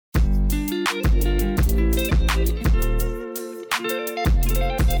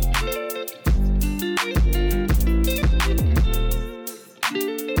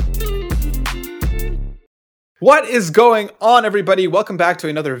What is going on, everybody? Welcome back to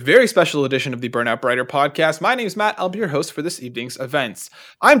another very special edition of the Burnout Brighter podcast. My name is Matt. I'll be your host for this evening's events.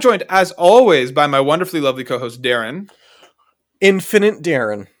 I'm joined, as always, by my wonderfully lovely co-host, Darren. Infinite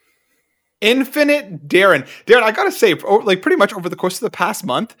Darren. Darren, I gotta say, pretty much over the course of the past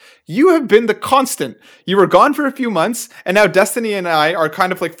month, you have been the constant. You were gone for a few months, and now Destiny and I are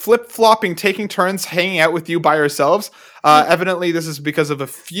kind of like flip-flopping, taking turns hanging out with you by ourselves. Evidently, this is because of a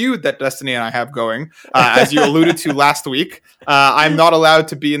feud that Destiny and I have going. As you alluded to last week, I'm not allowed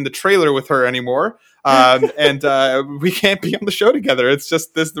to be in the trailer with her anymore. And we can't be on the show together. It's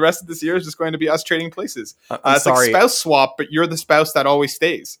just the rest of this year is just going to be us trading places. It's like spouse swap, but you're the spouse that always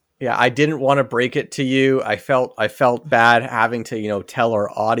stays. Yeah, I didn't want to break it to you. I felt bad having to, tell our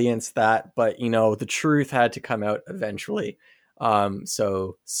audience that, but the truth had to come out eventually.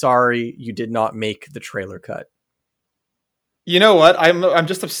 So sorry you did not make the trailer cut. You know what? I'm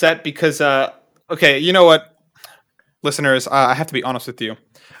just upset because okay, you know what? Listeners, I have to be honest with you.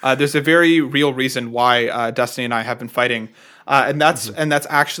 There's a very real reason why Destiny and I have been fighting. And that's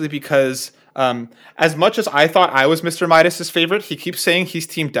actually because as much as I thought I was Mr. Midas's favorite, he keeps saying he's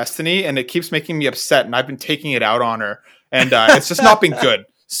Team Destiny, and it keeps making me upset, and I've been taking it out on her, and it's just not been good.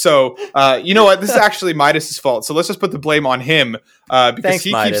 So, you know what? This is actually Midas's fault. So let's just put the blame on him because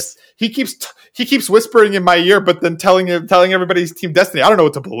Thanks, he keeps whispering in my ear, but then telling everybody he's Team Destiny. I don't know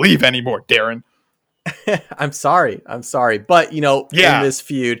what to believe anymore, Darren. I'm sorry. But, in this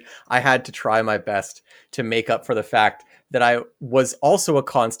feud, I had to try my best to make up for the fact that I was also a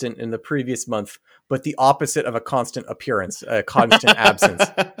constant in the previous month, but the opposite of a constant appearance, a constant absence.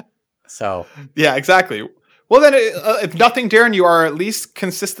 So, yeah, exactly. Well, then, if nothing, Darren, you are at least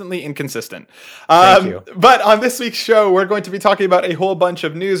consistently inconsistent. Thank you. But on this week's show, we're going to be talking about a whole bunch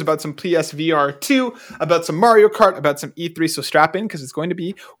of news about some PSVR2, about some Mario Kart, about some E3. So strap in because it's going to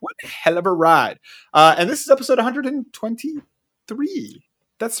be one hell of a ride. And this is episode 123.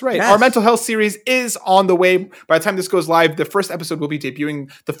 That's right. Yes. Our mental health series is on the way. By the time this goes live, the first episode will be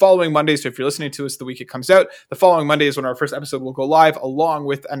debuting the following Monday. So if you're listening to us the week it comes out, the following Monday is when our first episode will go live, along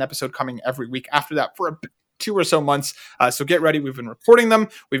with an episode coming every week after that for 2 or so months. So get ready. We've been recording them.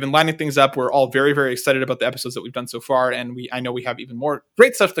 We've been lining things up. We're all very, very excited about the episodes that we've done so far. And I know we have even more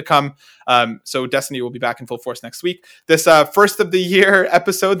great stuff to come. So Destiny will be back in full force next week. This first of the year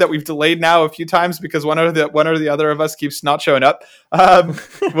episode that we've delayed now a few times because one or the other of us keeps not showing up.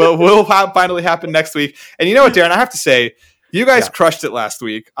 will finally happen next week. And you know what, Darren, I have to say, you guys crushed it last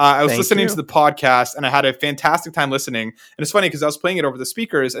week. I was listening to the podcast and I had a fantastic time listening. And it's funny because I was playing it over the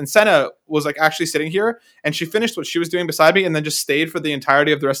speakers and Senna was like actually sitting here and she finished what she was doing beside me and then just stayed for the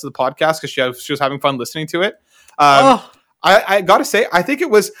entirety of the rest of the podcast because she was having fun listening to it. I got to say, I think it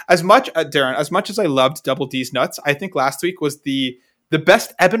was as much, Darren, as much as I loved Double D's Nuts, I think last week was the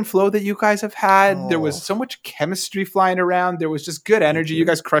best ebb and flow that you guys have had. There was so much chemistry flying around. There was just good energy. You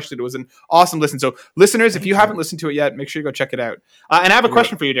guys crushed it. It was an awesome listen. So listeners, if you haven't listened to it yet, make sure you go check it out. And I have a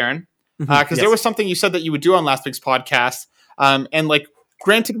question for you, Darren, because there was something you said that you would do on last week's podcast. And like,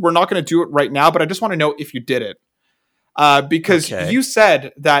 granted, we're not going to do it right now, but I just want to know if you did it. Because you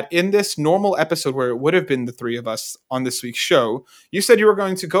said that in this normal episode where it would have been the three of us on this week's show, you said you were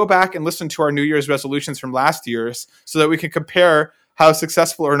going to go back and listen to our New Year's resolutions from last year's so that we can compare how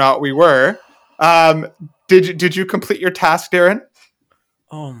successful or not we were. Did you complete your task, Darren?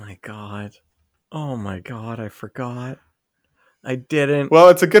 Oh my god, I forgot. I didn't. Well,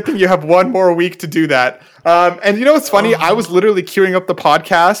 it's a good thing you have one more week to do that. And you know what's funny? I was literally queuing up the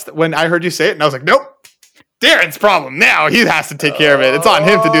podcast when I heard you say it, and I was like, nope, Darren's problem now. He has to take care of it. It's on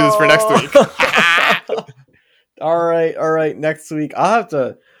him to do this for next week. All right. Next week, I'll have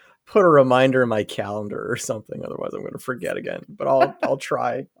to put a reminder in my calendar or something. Otherwise, I'm going to forget again. But I'll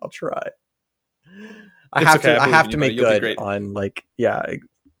try. I have to make good on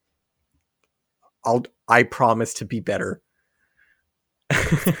I promise to be better.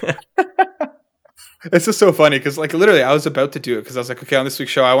 It's just so funny because like literally I was about to do it because I was like, okay, on this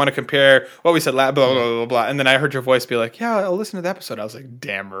week's show I want to compare what we said blah blah blah blah blah, and then I heard your voice be like, yeah, I'll listen to the episode. I was like,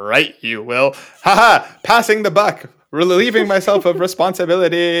 damn right you will. Haha, passing the buck, relieving myself of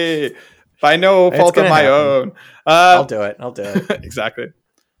responsibility by no fault of my own. I'll do it. Exactly.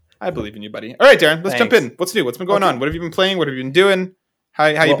 I believe in you, buddy. All right, Darren, let's jump in. What's new? What's been going on? What have you been playing? What have you been doing? How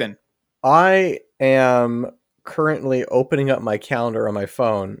you been? I am currently opening up my calendar on my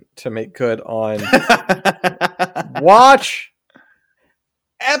phone to make good on watch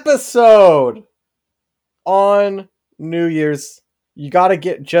episode on New Year's. You got to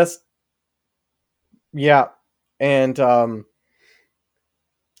get and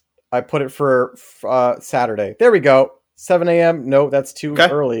I put it for Saturday. There we go. 7 a.m. No, that's too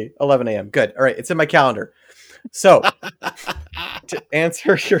early. 11 a.m. Good. All right. It's in my calendar. So to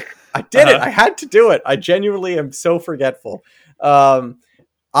answer your, I did it. I had to do it. I genuinely am so forgetful. Me too.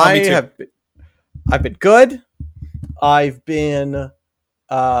 I've been good. I've been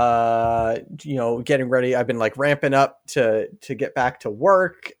getting ready. I've been like ramping up to get back to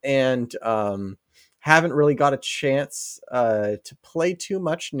work, and haven't really got a chance to play too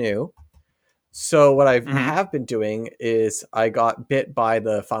much new. So what I have been doing is I got bit by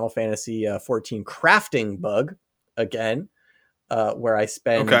the Final Fantasy 14 crafting bug again, where I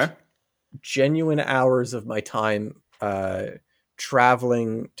spend genuine hours of my time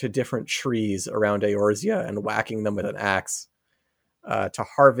traveling to different trees around Eorzea and whacking them with an axe to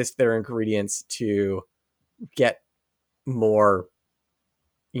harvest their ingredients to get more,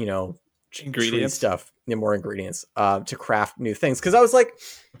 tree stuff, more ingredients to craft new things. Because I was like,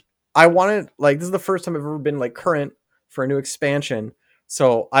 I wanted, like, this is the first time I've ever been like current for a new expansion,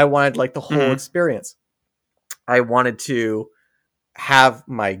 so I wanted like the whole experience. I wanted to have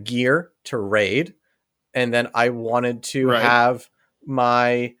my gear to raid, and then I wanted to have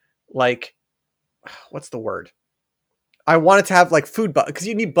my, like, what's the word? I wanted to have like food buff, because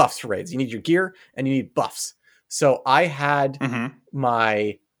you need buffs for raids. You need your gear and you need buffs. So I had I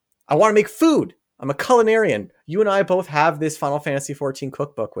want to make food. I'm a culinarian. You and I both have this Final Fantasy 14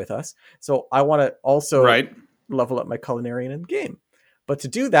 cookbook with us. So I want to also level up my culinarian in the game. But to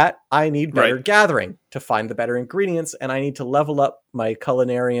do that, I need better gathering to find the better ingredients, and I need to level up my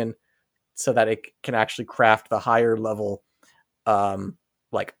culinarian so that it can actually craft the higher level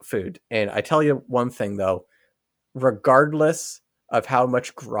like food. And I tell you one thing though, regardless of how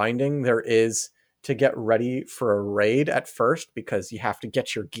much grinding there is to get ready for a raid at first, because you have to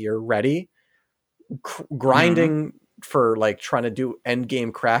get your gear ready, grinding for like trying to do end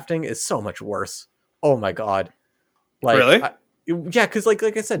game crafting is so much worse. Oh my god. Like, really? Yeah, because like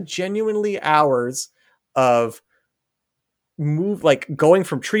I said, genuinely hours of going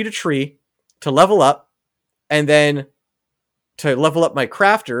from tree to tree to level up, and then to level up my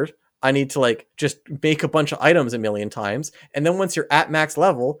crafter, I need to like just make a bunch of items a million times. And then once you're at max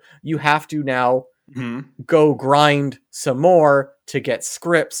level, you have to now go grind some more to get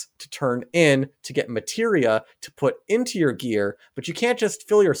scripts to turn in, to get materia to put into your gear. But you can't just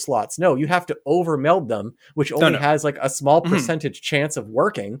fill your slots. No, you have to over meld them, which only has like a small percentage chance of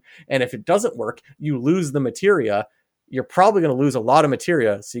working. And if it doesn't work, you lose the materia. You're probably going to lose a lot of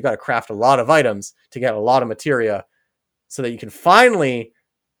materia. So you got to craft a lot of items to get a lot of materia so that you can finally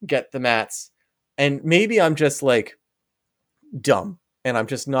get the mats. And maybe I'm just like dumb and I'm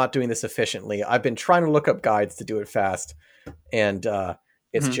just not doing this efficiently. I've been trying to look up guides to do it fast, and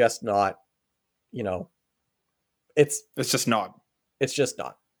it's just not, it's just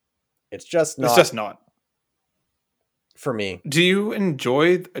not for me. Do you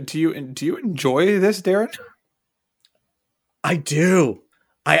enjoy this, Darren? I do.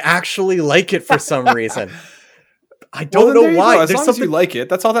 I actually like it for some reason. I don't know why. As long as you like it,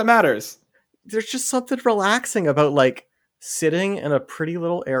 that's all that matters. There's just something relaxing about like sitting in a pretty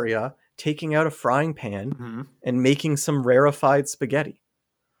little area, taking out a frying pan and making some rarefied spaghetti.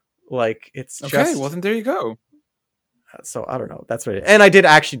 Like, it's just... Okay, well then there you go. So I don't know. That's what it is. And I did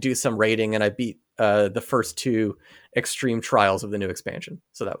actually do some raiding, and I beat the first 2 extreme trials of the new expansion.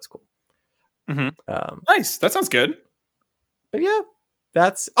 So that was cool. Nice. That sounds good. But yeah,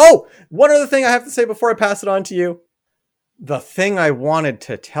 that's... Oh, one other thing I have to say before I pass it on to you. The thing I wanted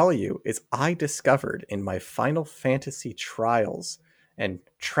to tell you is I discovered in my Final Fantasy trials and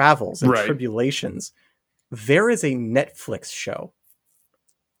travels and tribulations, there is a Netflix show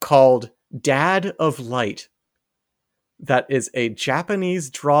called Dad of Light that is a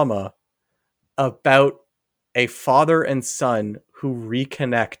Japanese drama about a father and son who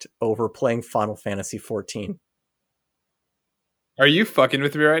reconnect over playing Final Fantasy 14. Are you fucking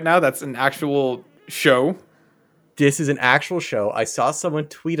with me right now? That's an actual show? This is an actual show. I saw someone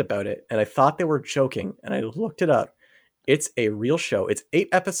tweet about it, and I thought they were joking, and I looked it up. It's a real show. It's 8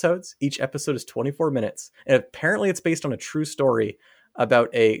 episodes. Each episode is 24 minutes. And apparently it's based on a true story about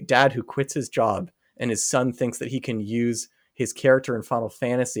a dad who quits his job, and his son thinks that he can use his character in Final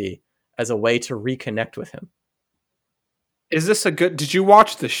Fantasy as a way to reconnect with him. Is this a good... Did you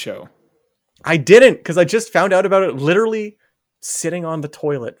watch this show? I didn't, because I just found out about it literally sitting on the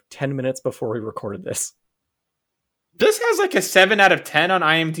toilet 10 minutes before we recorded this. This has like a 7 out of 10 on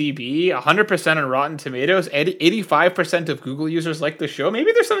IMDb, 100% on Rotten Tomatoes, 85% of Google users like the show.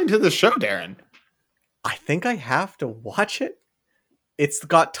 Maybe there's something to the show, Darren. I think I have to watch it. It's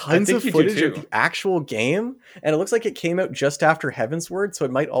got tons of footage of the actual game, and it looks like it came out just after Heavensward, so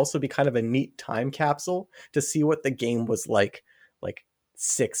it might also be kind of a neat time capsule to see what the game was like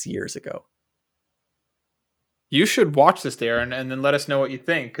 6 years ago. You should watch this, Darren, and then let us know what you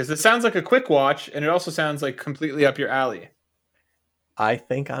think, because it sounds like a quick watch, and it also sounds like completely up your alley. I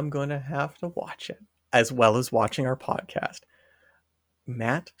think I'm going to have to watch it, as well as watching our podcast.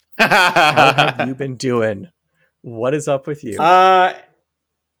 Matt, how have you been doing? What is up with you?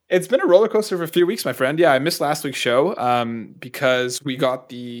 It's been a roller coaster for a few weeks, my friend. Yeah, I missed last week's show because we got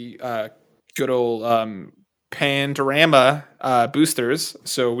the good old Pandorama boosters,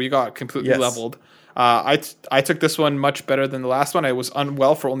 so we got completely leveled. I took this one much better than the last one. I was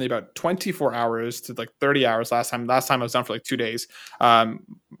unwell for only about 24 hours to like 30 hours last time. Last time I was down for like 2 days.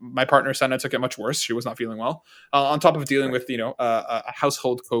 My partner Senna took it much worse. She was not feeling well. On top of dealing with a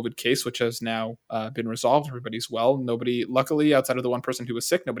household COVID case, which has now been resolved. Everybody's well. Nobody, luckily, outside of the one person who was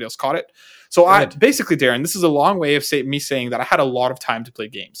sick, nobody else caught it. So I basically, Darren, this is a long way of me saying that I had a lot of time to play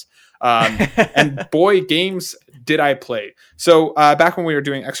games. And boy, games did I play. So back when we were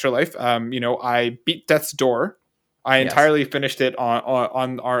doing Extra Life, I beat Death's Door. I entirely finished it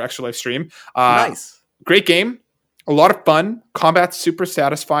on our Extra Life stream. Nice. Great game. A lot of fun. Combat's super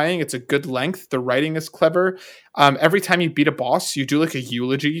satisfying. It's a good length. The writing is clever. Every time you beat a boss, you do like a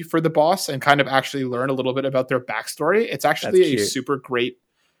eulogy for the boss and kind of actually learn a little bit about their backstory. It's actually a super great.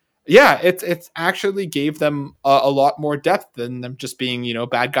 Yeah, it's actually gave them a lot more depth than them just being,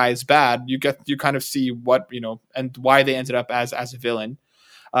 bad guy is bad. You kind of see what, and why they ended up as a villain.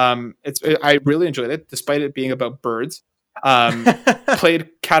 I really enjoyed it, despite it being about birds. Played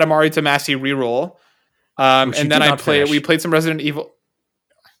Katamari Damacy reroll. And then we played some Resident Evil.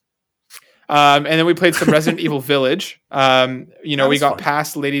 And then we played some Resident Evil Village. We got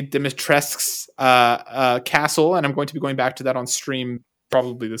past Lady Dimitrescu's castle, and I'm going to be going back to that on stream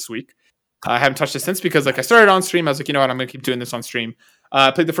probably this week. I haven't touched it since because I started on stream. I was like, you know what, I'm going to keep doing this on stream.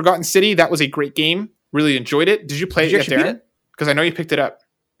 Played The Forgotten City. That was a great game. Really enjoyed it. Did you play it yet, Darren? Because I know you picked it up.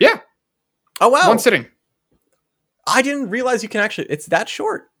 Yeah. Oh, wow. One sitting. I didn't realize you can actually, it's that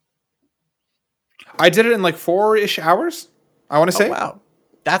short. I did it in like 4-ish hours, I want to say. Oh, wow.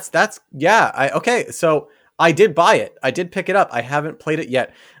 Okay. So I did buy it. I did pick it up. I haven't played it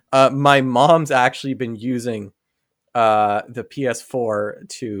yet. My mom's actually been using the PS4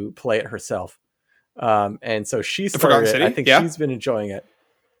 to play it herself. And so she started it. I think she's been enjoying it.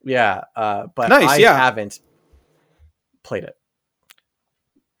 Yeah. But nice, I haven't played it.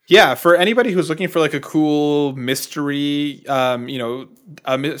 Yeah, for anybody who's looking for like a cool mystery, a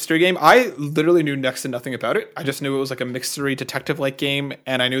mystery game, I literally knew next to nothing about it. I just knew it was like a mystery detective-like game,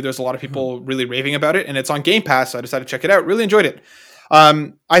 and I knew there's a lot of people really raving about it, and it's on Game Pass, so I decided to check it out. Really enjoyed it.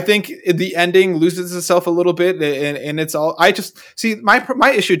 I think the ending loses itself a little bit, and it's all. I just see my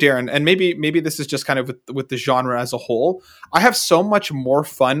issue, Darren, and maybe this is just kind of with the genre as a whole. I have so much more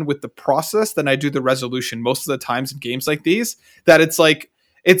fun with the process than I do the resolution most of the times in games like these. That it's like.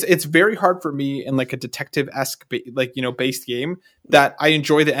 It's very hard for me in like a detective-esque based game that I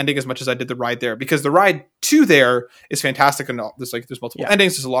enjoy the ending as much as I did the ride there, because the ride to there is fantastic, and there's multiple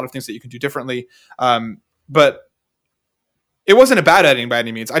endings. There's a lot of things that you can do differently, but it wasn't a bad ending by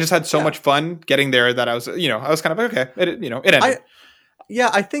any means. I just had so much fun getting there that I was kind of like, okay, it ended.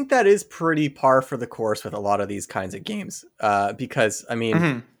 I think that is pretty par for the course with a lot of these kinds of games, because I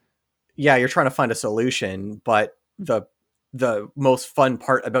mean, you're trying to find a solution, but the most fun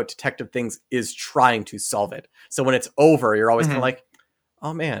part about detective things is trying to solve it. So when it's over, you're always kind of like,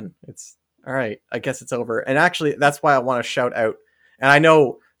 oh man, it's all right. I guess it's over. And actually, that's why I want to shout out. And I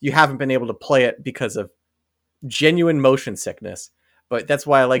know you haven't been able to play it because of genuine motion sickness, but that's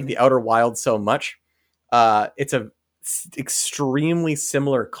why I like the Outer Wilds so much. It's a extremely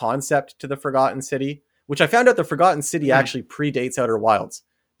similar concept to the Forgotten City, which I found out the Forgotten City actually predates Outer Wilds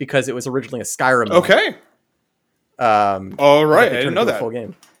because it was originally a Skyrim game. Okay. All right, I didn't know that. Full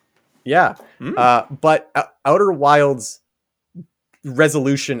game. Yeah. But Outer Wilds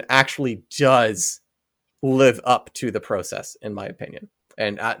resolution actually does live up to the process, in my opinion.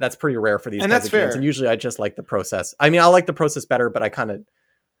 And that's pretty rare for these kinds of games. And usually I just like the process. I mean, I like the process better, but I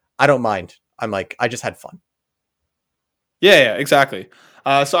don't mind. I'm like, I just had fun. Yeah, exactly.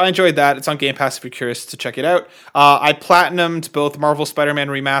 So I enjoyed that. It's on Game Pass if you're curious to check it out. I platinumed both Marvel Spider-Man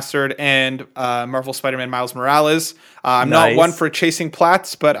Remastered and Marvel Spider-Man Miles Morales. I'm not one for chasing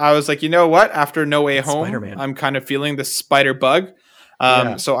plats, but I was like, you know what? After No Way Home, Spider-Man. I'm kind of feeling the spider bug.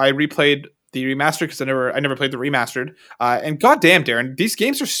 So I replayed the remastered because I never played the remastered. And goddamn, Darren, these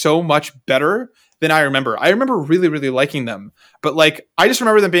games are so much better than I remember. I remember really, really liking them. But like, I just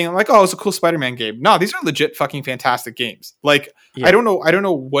remember them being like, oh, it's a cool Spider-Man game. No, these are legit fucking fantastic games. Like, I don't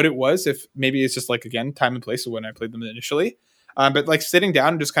know what it was. If maybe it's just like, again, time and place of when I played them initially. But like sitting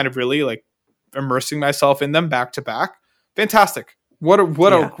down and just kind of really like immersing myself in them back to back. Fantastic. What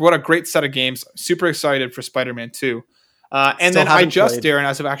a great set of games. Super excited for Spider-Man 2. And then I just, Darren,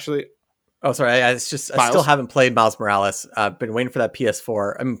 as of actually... Oh, sorry. I still haven't played Miles Morales. I've been waiting for that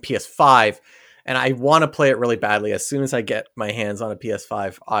PS5, and I want to play it really badly. As soon as I get my hands on a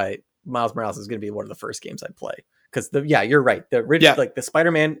PS5, Miles Morales is going to be one of the first games I play. Because you're right. The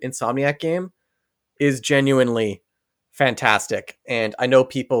Spider-Man Insomniac game is genuinely fantastic, and I know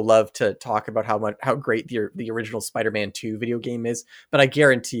people love to talk about how great the original Spider-Man 2 video game is, but I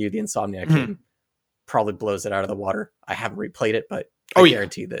guarantee you the Insomniac game probably blows it out of the water. I haven't replayed it, but I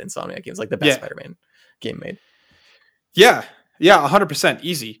guarantee the Insomniac game is like the best Spider-Man game made. Yeah, 100%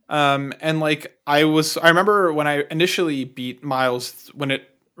 easy. And like I remember when I initially beat Miles when it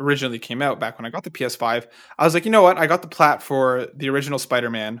originally came out, back when I got the PS5, I was like, you know what? I got the plat for the original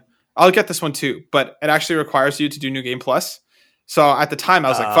Spider-Man. I'll get this one too, but it actually requires you to do New Game Plus. So at the time I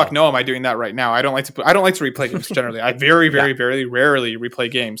was like, fuck no, am I doing that right now? I don't like to replay games generally. I very rarely replay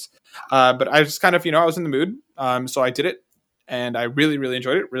games. But I was kind of, I was in the mood. So I did it and I really, really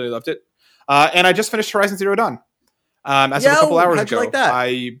enjoyed it. Really loved it. And I just finished Horizon Zero Dawn. As of a couple hours ago, like that?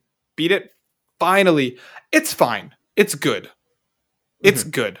 I beat it finally. It's fine. It's good. It's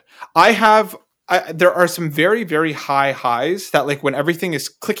good. There are some very, very high highs that like when everything is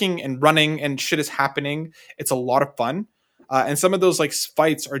clicking and running and shit is happening, it's a lot of fun. And some of those like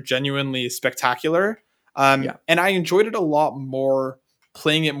fights are genuinely spectacular. And I enjoyed it a lot more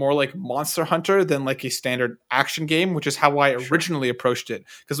playing it more like Monster Hunter than like a standard action game, which is how I originally approached it.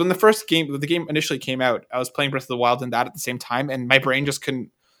 Because when the game initially came out, I was playing Breath of the Wild and that at the same time, and my brain just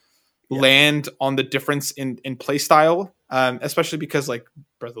couldn't land on the difference in play style, especially because like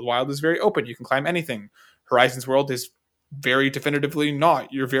Breath of the Wild is very open. You can climb anything. Horizon's world is very definitively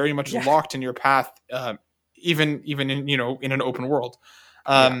not. You're very much locked in your path, even in in an open world.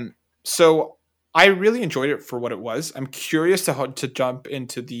 So I really enjoyed it for what it was. I'm curious to jump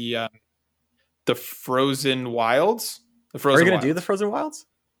into the Frozen Wilds. Are you going to do the Frozen Wilds?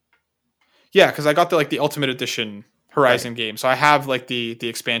 Yeah, because I got the Ultimate Edition Horizon game, so I have like the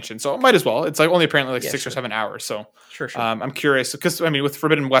expansion, so it might as well. It's like only apparently like 6 or 7 hours, so sure. I'm curious because with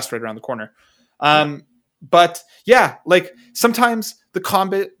Forbidden West right around the corner. But yeah, like sometimes the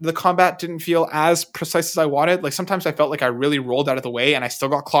combat didn't feel as precise as I wanted. Like sometimes I felt like I really rolled out of the way and I still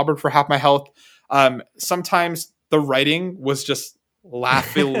got clobbered for half my health. Sometimes the writing was just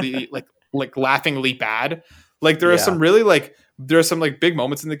laughingly laughingly bad. Like there are some really big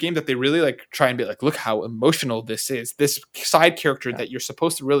moments in the game that they really like try and be like, look how emotional this is. This side character that you're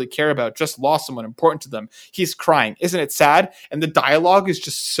supposed to really care about just lost someone important to them. He's crying. Isn't it sad? And the dialogue is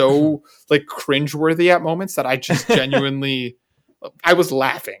just so like cringeworthy at moments that I just genuinely, I was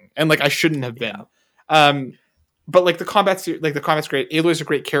laughing and like I shouldn't have been. But like the combat's great. Aloy's a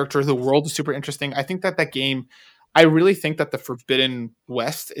great character. The world is super interesting. I think that game, I really think that the Forbidden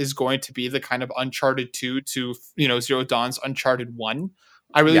West is going to be the kind of Uncharted 2 to, Zero Dawn's Uncharted 1.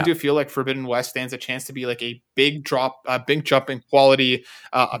 I really do feel like Forbidden West stands a chance to be like a big jump in quality,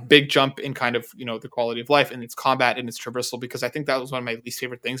 a big jump in kind of, the quality of life and its combat and its traversal, because I think that was one of my least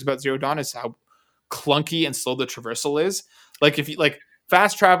favorite things about Zero Dawn is how clunky and slow the traversal is. Like if you like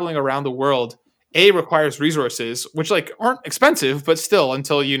fast traveling around the world, requires resources, which like aren't expensive, but still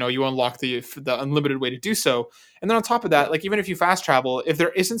until you unlock the unlimited way to do so. And then on top of that, like even if you fast travel, if there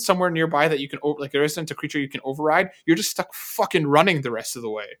isn't somewhere nearby that you can there isn't a creature you can override, you're just stuck fucking running the rest of the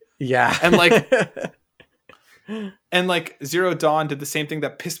way. Yeah. And like Zero Dawn did the same thing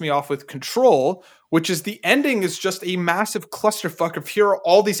that pissed me off with Control, which is the ending is just a massive clusterfuck of here are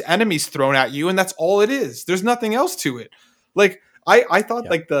all these enemies thrown at you, and that's all it is. There's nothing else to it. Like I thought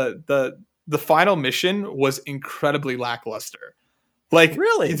like the final mission was incredibly lackluster. Like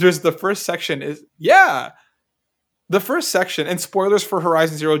really, there's the first section the first section, and spoilers for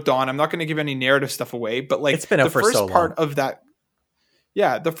Horizon Zero Dawn. I'm not going to give any narrative stuff away, but like it's been out for so long. The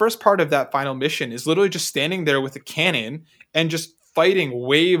first part of that final mission is literally just standing there with a cannon and just fighting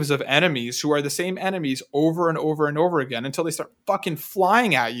waves of enemies who are the same enemies over and over and over again until they start fucking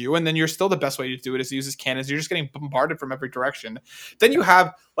flying at you. And then you're still the best way to do it is to use this cannons. You're just getting bombarded from every direction. Then you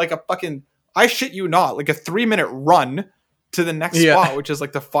have like a fucking, I shit you not, like a 3-minute run to the next spot, which is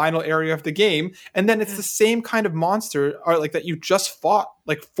like the final area of the game. And then it's the same kind of monster or like that you just fought,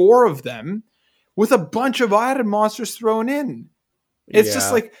 like 4 of them with a bunch of added monsters thrown in. It's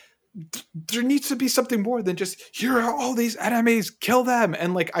just like, there needs to be something more than just, here are all these enemies, kill them.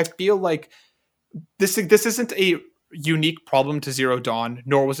 And like, I feel like this isn't a unique problem to Zero Dawn,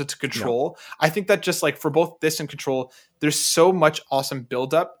 nor was it to Control. No. I think that just like for both this and Control, there's so much awesome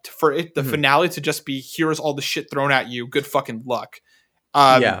buildup for it, the finale to just be, here's all the shit thrown at you, good fucking luck.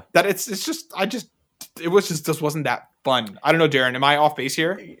 That it's just just wasn't that fun. I don't know, Darren. Am I off base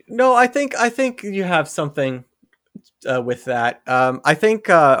here? No, I think you have something with that. I think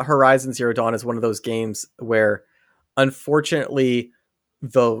Horizon Zero Dawn is one of those games where, unfortunately,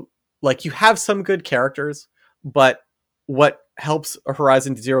 you have some good characters, but what helps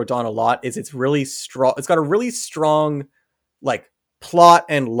Horizon Zero Dawn a lot is it's really strong. It's got a really strong like plot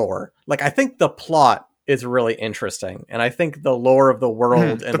and lore. Like I think the plot is really interesting, and I think the lore of the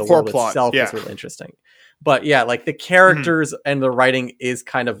world and the world itself is really interesting. But yeah, like the characters and the writing is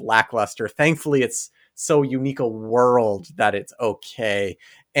kind of lackluster. Thankfully, it's so unique a world that it's okay.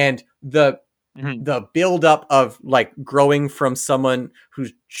 And the build up of like growing from someone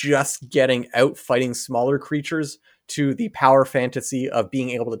who's just getting out fighting smaller creatures to the power fantasy of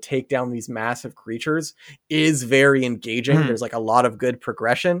being able to take down these massive creatures is very engaging. There's like a lot of good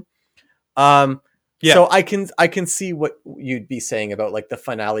progression. So I can see what you'd be saying about like the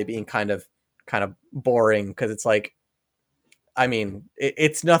finale being kind of boring, because it's like, I mean,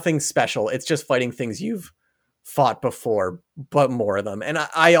 it's nothing special. It's just fighting things you've fought before, but more of them. And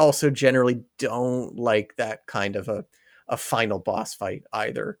I also generally don't like that kind of a final boss fight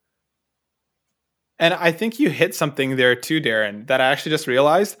either. And I think you hit something there too, Darren, that I actually just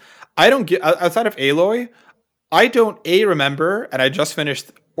realized. I don't get, outside of Aloy, I don't A, remember, and I just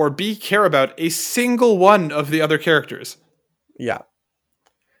finished, or B, care about a single one of the other characters. Yeah.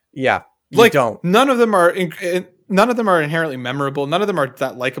 Yeah. Like, don't. None of them are inherently memorable. None of them are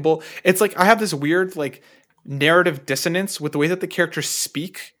that likable. It's like I have this weird like narrative dissonance with the way that the characters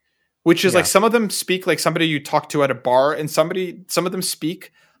speak, which is like some of them speak like somebody you talk to at a bar, and some of them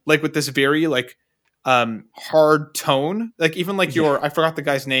speak like with this very like hard tone. Like even like I forgot the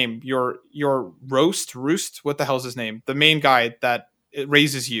guy's name. Your Roost. What the hell's his name? The main guy that it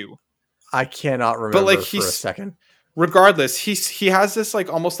raises you. I cannot remember, but like for a second. Regardless, he has this like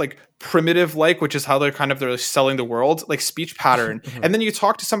almost like primitive which is how they're selling the world, like speech pattern. And then you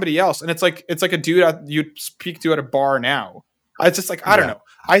talk to somebody else, and it's like a dude you'd speak to at a bar now. It's just like I don't know.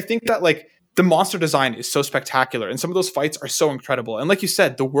 I think that like the monster design is so spectacular, and some of those fights are so incredible. And like you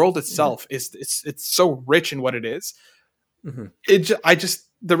said, the world itself is it's so rich in what it is.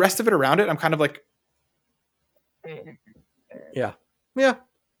 The rest of it around it, I'm kind of like, yeah,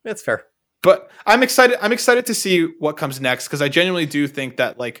 that's fair. But I'm excited to see what comes next, because I genuinely do think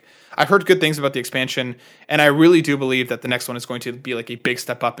that like I've heard good things about the expansion, and I really do believe that the next one is going to be like a big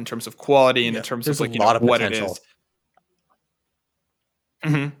step up in terms of quality and in terms of like what it is.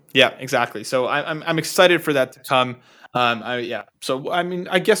 Yeah, exactly. So I'm excited for that to come. So I mean,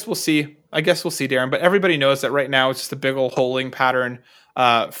 I guess we'll see, Darren. But everybody knows that right now it's just a big old holding pattern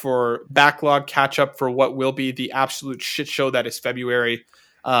for backlog catch up for what will be the absolute shit show that is February.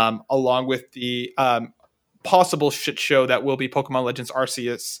 Along with the possible shit show that will be Pokemon Legends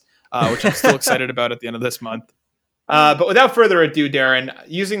Arceus, which I'm still excited about at the end of this month. But without further ado, Darren,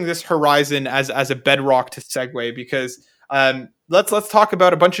 using this Horizon as a bedrock to segue, because let's talk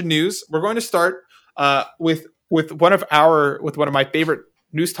about a bunch of news. We're going to start with one of my favorite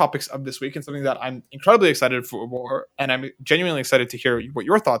news topics of this week, and something that I'm incredibly excited for, and I'm genuinely excited to hear what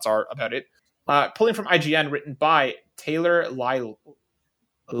your thoughts are about it. Pulling from IGN, written by Taylor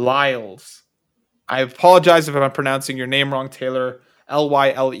Lyles. I apologize if I'm pronouncing your name wrong, Taylor.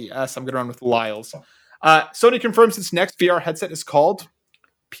 Lyles. I'm going to run with Lyles. Sony confirms its next VR headset is called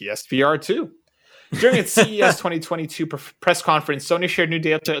PSVR2. During its CES 2022 press conference, Sony shared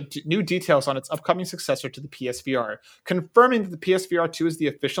new details on its upcoming successor to the PSVR, confirming that the PSVR2 is the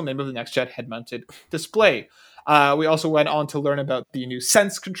official name of the next-gen head-mounted display. We also went on to learn about the new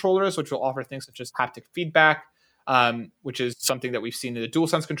Sense controllers, which will offer things such as haptic feedback, which is something that we've seen in the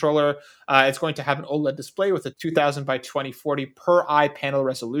DualSense controller. It's going to have an OLED display with a 2000 by 2040 per eye panel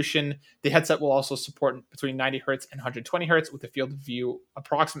resolution. The headset will also support between 90 hertz and 120 hertz with a field of view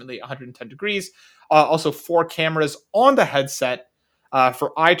approximately 110 degrees. Also 4 cameras on the headset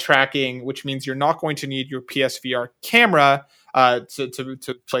for eye tracking, which means you're not going to need your PSVR camera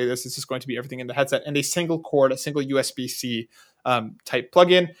to play this. This is going to be everything in the headset, and a single USB-C type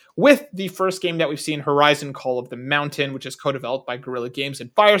plugin, with the first game that we've seen, Horizon Call of the Mountain, which is co-developed by Guerrilla Games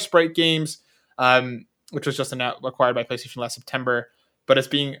and Firesprite Games, which was just acquired by PlayStation last September, but it's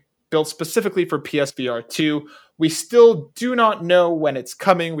being built specifically for PSVR 2. We still do not know when it's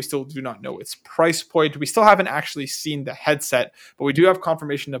coming. We still do not know its price point. We still haven't actually seen the headset, but we do have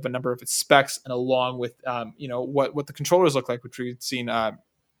confirmation of a number of its specs, and along with what the controllers look like, which we've seen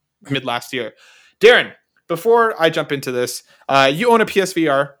mid last year. Darren, before I jump into this, you own a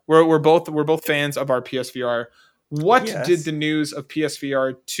PSVR. We're both fans of our PSVR. What did the news of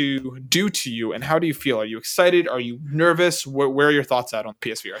PSVR 2 do to you, and how do you feel? Are you excited? Are you nervous? Where are your thoughts at on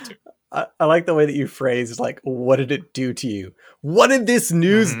PSVR 2? I like the way that you phrased like, what did it do to you? What did this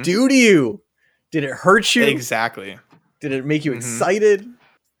news do to you? Did it hurt you? Exactly. Did it make you excited?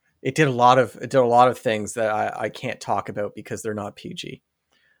 It did a lot of things that I can't talk about because they're not PG.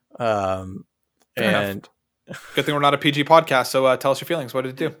 And good thing we're not a PG podcast. So tell us your feelings. What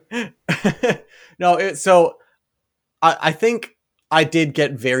did it do? No, so I think I did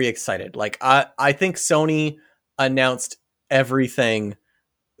get very excited. Like I think Sony announced everything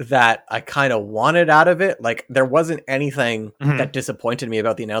that I kind of wanted out of it. Like there wasn't anything that disappointed me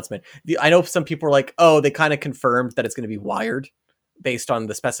about the announcement. I know some people were like, oh, they kind of confirmed that it's going to be wired based on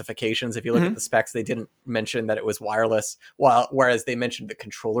the specifications. If you look at the specs, they didn't mention that it was wireless. Whereas they mentioned the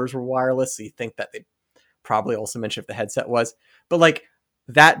controllers were wireless. So you think that they probably also mentioned if the headset was, but like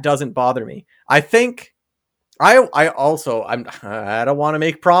that doesn't bother me. I think I don't want to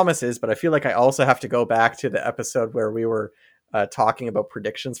make promises, but I feel like I also have to go back to the episode where we were talking about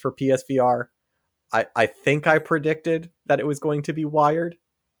predictions for PSVR. I think I predicted that it was going to be wired.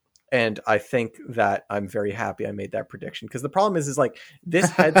 And I think that I'm very happy I made that prediction, because the problem is like this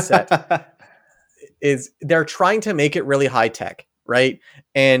headset is they're trying to make it really high tech, right?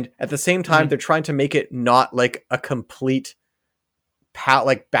 And at the same time, they're trying to make it not like a complete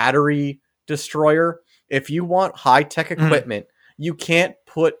like battery destroyer. If you want high tech equipment, you can't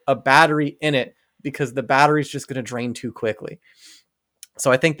put a battery in it because the battery is just going to drain too quickly. So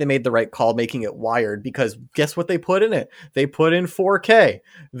I think they made the right call making it wired, because guess what they put in it? They put in 4K.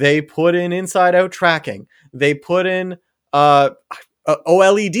 They put in inside out tracking. They put in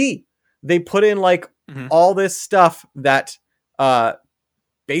OLED. They put in like all this stuff that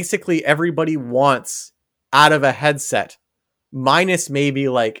basically everybody wants out of a headset. Minus maybe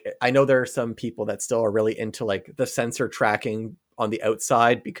like, I know there are some people that still are really into like the sensor tracking on the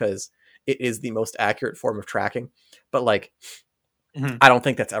outside because it is the most accurate form of tracking. But like, I don't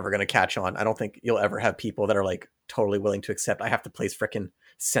think that's ever going to catch on. I don't think you'll ever have people that are like totally willing to accept I have to place frickin'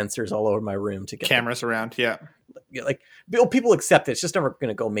 sensors all over my room to get cameras around. Yeah. Like people accept it. It's just never going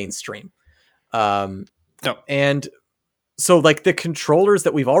to go mainstream. No. And so like the controllers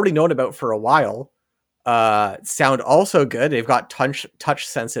that we've already known about for a while sound also good. They've got touch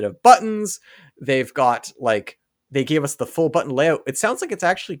sensitive buttons. They've got like, they gave us the full button layout. It sounds like it's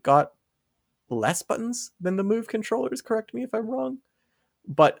actually got less buttons than the Move controllers. Correct me if I'm wrong,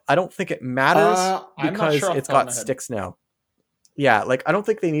 but I don't think it matters because it's got sticks now. Yeah, like I don't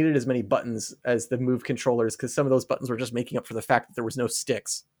think they needed as many buttons as the Move controllers, because some of those buttons were just making up for the fact that there was no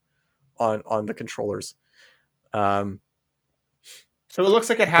sticks on the controllers. So it looks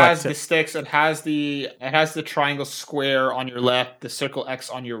like it has the sticks. It has the triangle square on your left, the circle X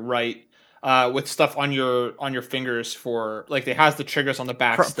on your right, with stuff on your fingers for like, they has the triggers on the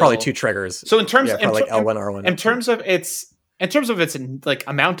back. Probably two triggers. So in terms like L1, R1. in terms of its like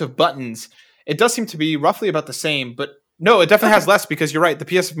amount of buttons, it does seem to be roughly about the same. But no, it definitely has less, because you're right. The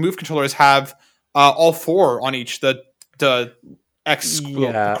PS Move controllers have all four on each. The X,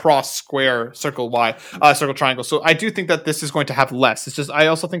 cross, square, circle, Y, circle, triangle. So I do think that this is going to have less. It's just, I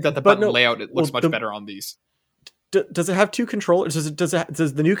also think that the button layout, it looks much better on these. Does it have two controllers?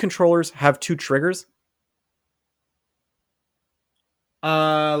 Does the new controllers have two triggers?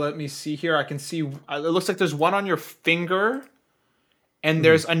 Let me see here. I can see it looks like there's one on your finger, and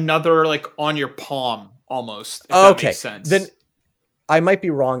there's another like on your palm almost. If that makes sense. Then I might be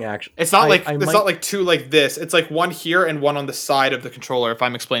wrong. Actually, it's not not like two like this. It's like one here and one on the side of the controller. If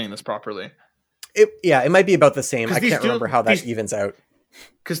I'm explaining this properly, it might be about the same. I can't remember how that evens out.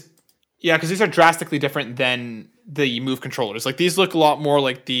 Because these are drastically different than the Move controllers. Like these look a lot more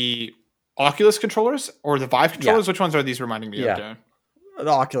like the Oculus controllers or the Vive controllers. Which ones are these reminding me of, Darren?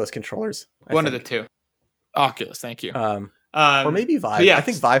 The Oculus controllers. One of the two. Oculus, thank you. Or maybe Vive. I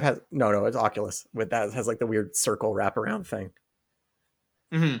think Vive has no, it's Oculus with that. It has like the weird circle wraparound thing.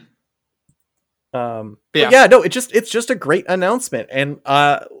 No, it's just a great announcement. And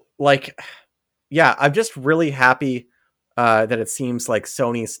I'm just really happy that it seems like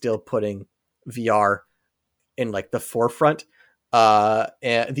Sony's still putting VR in like the forefront.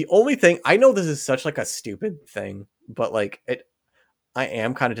 And the only thing, I know this is such like a stupid thing, but like I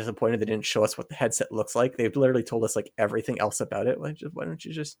am kind of disappointed they didn't show us what the headset looks like. They've literally told us like everything else about it. Like, why don't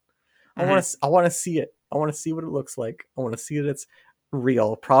you just? I want to see it. I want to see what it looks like. I want to see that it's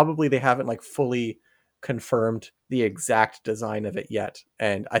real. Probably they haven't like fully confirmed the exact design of it yet.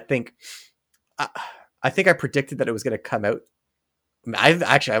 And I think I predicted that it was going to come out. I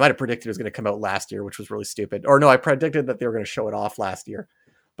might have predicted it was going to come out last year, which was really stupid. Or no, I predicted that they were going to show it off last year,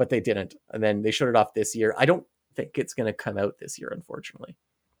 but they didn't. And then they showed it off this year. I don't think it's going to come out this year, unfortunately.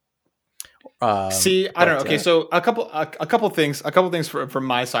 See, I don't know. Okay, so a couple things from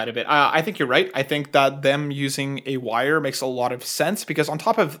my side of it. I think you're right. I think that them using a wire makes a lot of sense because on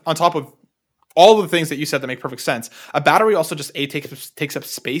top of all the things that you said that make perfect sense, a battery also just takes up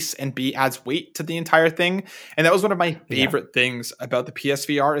space and B adds weight to the entire thing. And that was one of my favorite things about the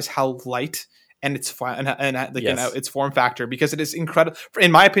PSVR is how light and it's fun and like, you know, its form factor, because it is incredible.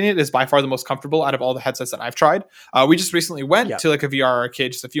 In my opinion, it is by far the most comfortable out of all the headsets that I've tried. We just recently went to like a VR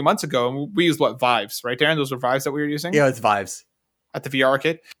arcade just a few months ago, and we used Vives, right, Darren? Those were Vives that we were using. Yeah, it's Vives at the VR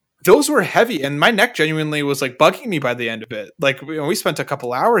arcade. Those were heavy, and my neck genuinely was like bugging me by the end of it. Like, you know, we spent a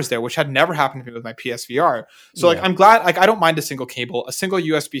couple hours there, which had never happened to me with my PSVR. So like, I'm glad. Like, I don't mind a single cable. A single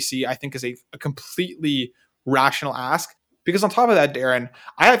USB-C, I think, is a completely rational ask. Because on top of that, Darren,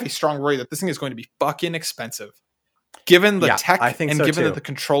 I have a strong worry that this thing is going to be fucking expensive. Given the tech and so given that the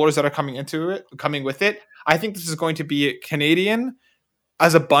controllers that are coming with it, I think this is going to be Canadian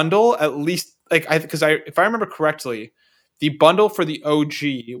as a bundle, at least. Like, if I remember correctly, the bundle for the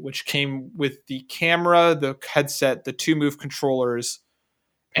OG, which came with the camera, the headset, the 2 Move controllers,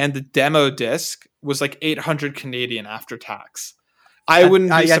 and the demo disc, was like 800 Canadian after tax. I wouldn't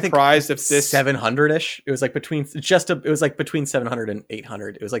be surprised if this 700-ish. It was like between 700 and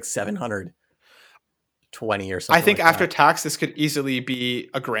 800. It was like 720 or something. I think after tax, this could easily be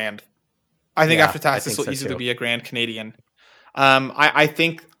 $1,000. I think after tax, this will easily be $1,000 Canadian. I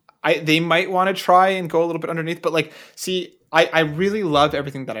think they might want to try and go a little bit underneath, but like, see, I really love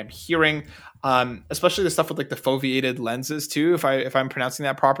everything that I'm hearing, especially the stuff with like the foveated lenses too. If I'm pronouncing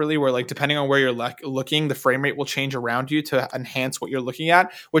that properly, where like depending on where you're looking, the frame rate will change around you to enhance what you're looking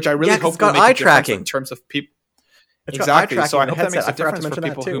at, which I really hope will make eye tracking in terms of people. Exactly. So I hope that makes a difference for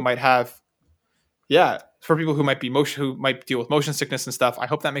people who might have. Yeah, for people who might deal with motion sickness and stuff, I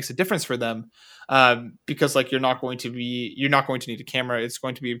hope that makes a difference for them, because like you're not going to need a camera. It's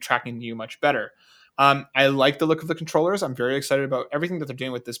going to be tracking you much better. I like the look of the controllers. I'm very excited about everything that they're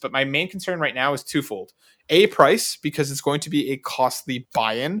doing with this. But my main concern right now is twofold: price, because it's going to be a costly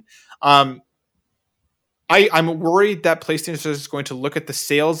buy-in. I'm worried that PlayStation is going to look at the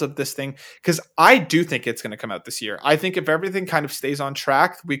sales of this thing, because I do think it's going to come out this year. I think if everything kind of stays on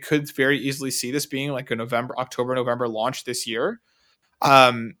track, we could very easily see this being like a October, November launch this year.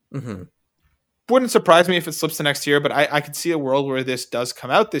 Wouldn't surprise me if it slips to next year, but I could see a world where this does come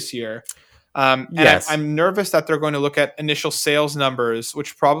out this year. I'm nervous that they're going to look at initial sales numbers,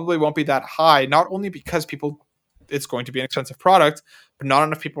 which probably won't be that high, not only because it's going to be an expensive product, but not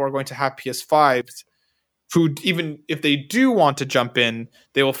enough people are going to have PS5s. Who, even if they do want to jump in,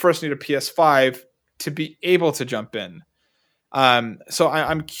 they will first need a PS5 to be able to jump in. So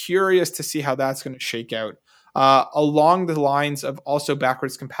I'm curious to see how that's going to shake out. Along the lines of also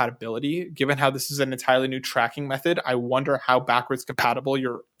backwards compatibility, given how this is an entirely new tracking method, I wonder how backwards compatible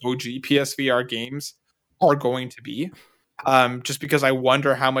your OG PSVR games are going to be. Just because I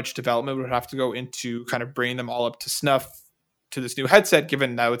wonder how much development would have to go into kind of bringing them all up to snuff to this new headset,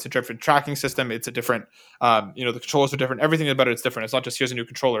 given now it's a different tracking system. It's a different, the controllers are different. Everything about it's different. It's not just here's a new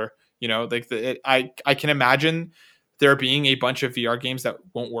controller. I can imagine there being a bunch of VR games that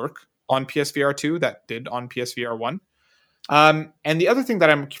won't work on PSVR2 that did on PSVR1. And the other thing that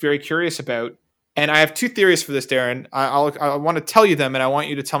I'm very curious about, and I have 2 theories for this, Darren. I want to tell you them, and I want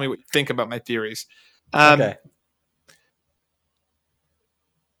you to tell me what you think about my theories. Okay.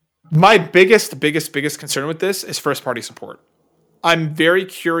 My biggest concern with this is first-party support. I'm very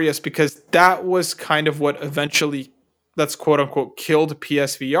curious, because that was kind of what eventually, let's quote unquote, killed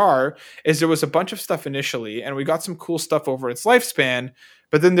PSVR, is there was a bunch of stuff initially, and we got some cool stuff over its lifespan,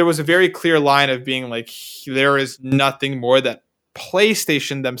 but then there was a very clear line of being like, there is nothing more that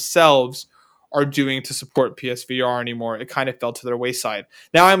PlayStation themselves are doing to support PSVR anymore. It kind of fell to their wayside.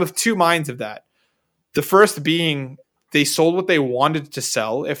 Now I'm of 2 minds of that. The first being, they sold what they wanted to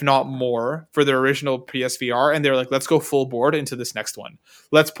sell, if not more, for their original PSVR. And they're like, let's go full board into this next one.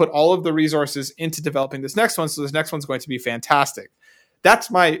 Let's put all of the resources into developing this next one. So this next one's going to be fantastic.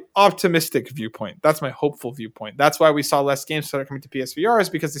 That's my optimistic viewpoint. That's my hopeful viewpoint. That's why we saw less games start coming to PSVR, is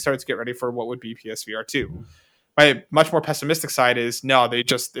because they started to get ready for what would be PSVR 2. My much more pessimistic side is, no,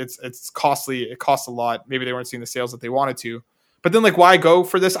 it's costly. It costs a lot. Maybe they weren't seeing the sales that they wanted to. But then, like, why go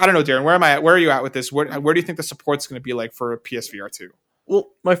for this? I don't know, Darren. Where am I at? Where are you at with this? Where do you think the support's going to be like for PSVR 2?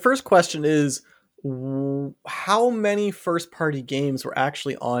 Well, my first question is, how many first-party games were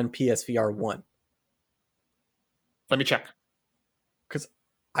actually on PSVR 1? Let me check. Because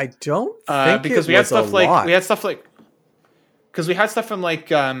I don't think because we had stuff like because we had stuff from like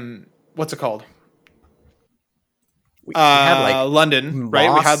what's it called? We had like London, Moss,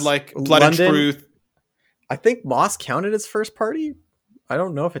 right? We had like Blood and Truth. I think Moss counted as first party. I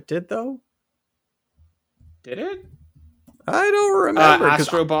don't know if it did though. Did it? I don't remember.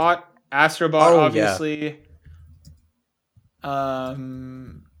 Astrobot, obviously.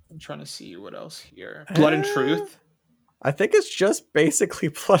 I'm trying to see what else here. Blood and Truth. I think it's just basically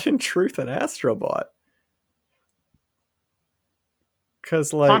Blood and Truth and Astrobot.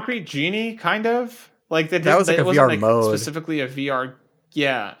 Because like Concrete Genie, kind of like that was like a VR mode, specifically a VR.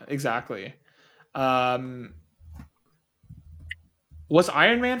 Yeah, exactly. Was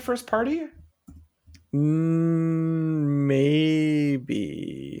Iron Man first party? Maybe.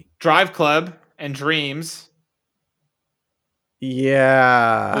 Drive Club and Dreams.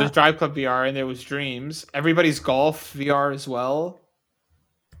 Yeah. There was Drive Club VR and there was Dreams. Everybody's Golf VR as well.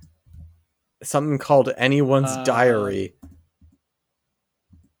 Something called Anyone's Diary.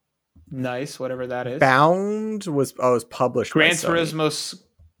 Nice, whatever that is. Bound was published Gran by Turismo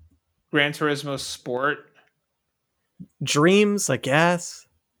Sport. Dreams, I guess.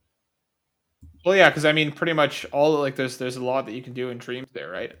 Well, yeah, because I mean, pretty much all like there's a lot that you can do in Dreams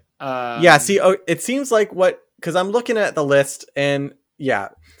there, right? Yeah. See, it seems like because I'm looking at the list, and yeah,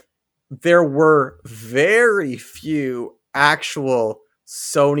 there were very few actual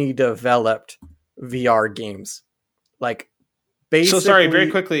Sony developed VR games. Like, basically. So sorry, very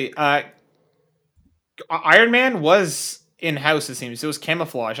quickly. Iron Man was in house. It seems it was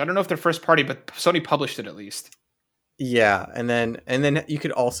Camouflage. I don't know if they're first party, but Sony published it at least. Yeah, and then you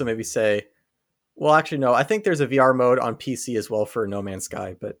could also maybe say. Well, actually, no. I think there's a VR mode on PC as well for No Man's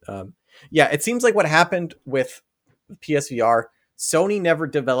Sky. But yeah, it seems like what happened with PSVR, Sony never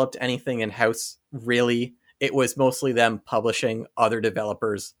developed anything in-house, really. It was mostly them publishing other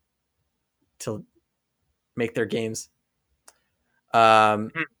developers to make their games.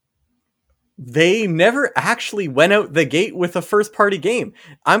 They never actually went out the gate with a first-party game.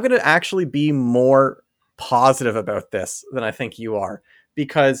 I'm going to actually be more positive about this than I think you are.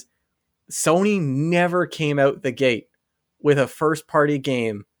 Because Sony never came out the gate with a first-party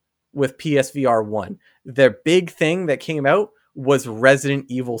game with PSVR 1. Their big thing that came out was Resident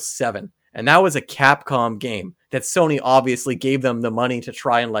Evil 7. And that was a Capcom game that Sony obviously gave them the money to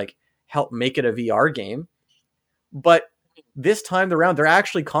try and like help make it a VR game. But this time around, they're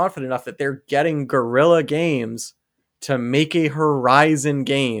actually confident enough that they're getting Guerrilla Games to make a Horizon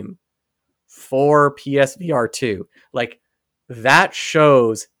game for PSVR 2. Like, that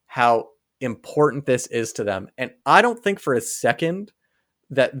shows how important this is to them. And I don't think for a second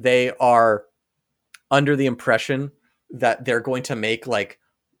that they are under the impression that they're going to make like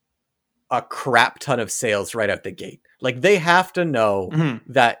a crap ton of sales right out the gate. Like, they have to know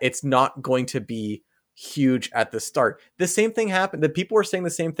that it's not going to be huge at the start. The same thing happened. The people were saying the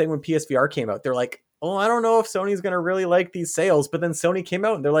same thing when PSVR came out. They're like, oh, I don't know if Sony's going to really like these sales. But then Sony came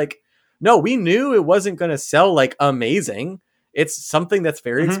out and they're like, no, we knew it wasn't going to sell like amazing. It's something that's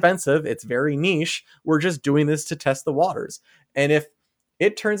very expensive. It's very niche. We're just doing this to test the waters. And if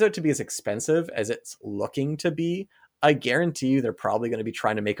it turns out to be as expensive as it's looking to be, I guarantee you they're probably going to be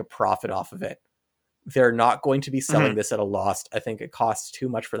trying to make a profit off of it. They're not going to be selling this at a loss. I think it costs too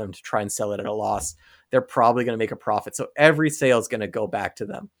much for them to try and sell it at a loss. They're probably going to make a profit. So every sale is going to go back to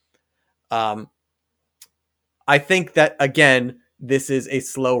them. I think that, again, this is a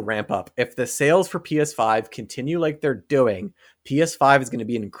slow ramp up. If the sales for PS5 continue like they're doing, PS5 is going to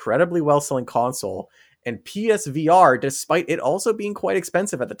be an incredibly well-selling console. And PSVR, despite it also being quite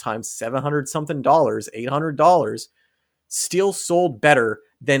expensive at the time, $700 something, $800, still sold better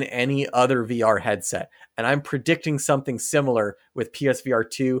than any other VR headset. And I'm predicting something similar with PSVR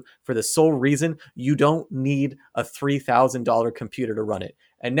 2 for the sole reason you don't need a $3,000 computer to run it.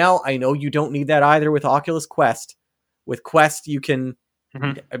 And now I know you don't need that either with Oculus Quest. With Quest, you can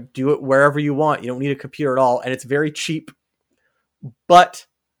do it wherever you want. You don't need a computer at all, and it's very cheap. But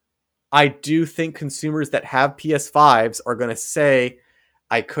I do think consumers that have PS5s are going to say,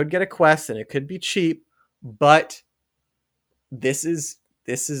 I could get a Quest and it could be cheap, but this is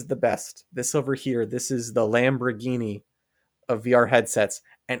the best. This over here, this is the Lamborghini of VR headsets,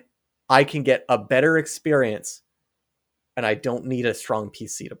 and I can get a better experience, and I don't need a strong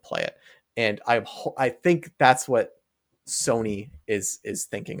PC to play it. And I think that's what Sony is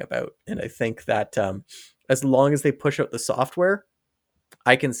thinking about. And I think that as long as they push out the software,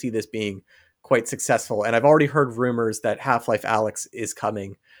 I can see this being quite successful. And I've already heard rumors that Half-Life Alyx is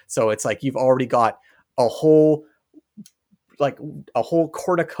coming. So it's like you've already got a whole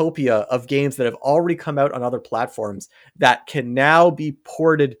cornucopia of games that have already come out on other platforms that can now be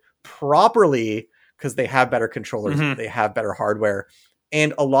ported properly because they have better controllers, they have better hardware.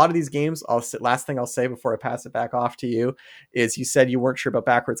 And a lot of these games, last thing I'll say before I pass it back off to you is, you said you weren't sure about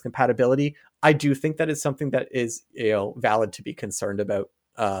backwards compatibility. I do think that is something that is, valid to be concerned about.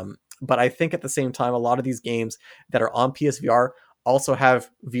 But I think at the same time, a lot of these games that are on PSVR also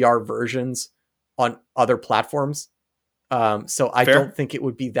have VR versions on other platforms. So I don't think it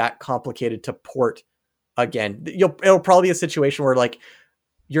would be that complicated to port again. It'll probably be a situation where like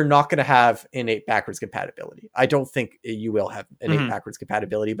you're not going to have innate backwards compatibility. I don't think you will have innate backwards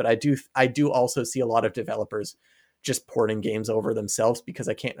compatibility, but I do also see a lot of developers just porting games over themselves because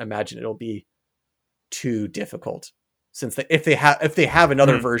I can't imagine it'll be too difficult. Since if they have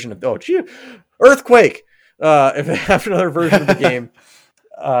another version of earthquake, if they have another version of the game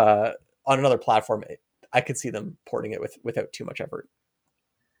on another platform, I could see them porting it without too much effort.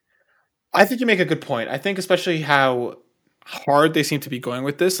 I think you make a good point. I think especially how hard they seem to be going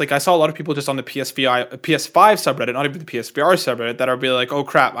with this. Like I saw a lot of people just on the PS5 subreddit, not even the PSVR subreddit, that are be like, oh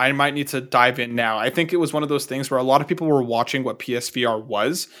crap, I might need to dive in now. I think it was one of those things where a lot of people were watching what PSVR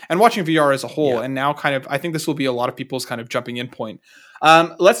was and watching VR as a whole. Yeah. And now kind of, I think this will be a lot of people's kind of jumping in point.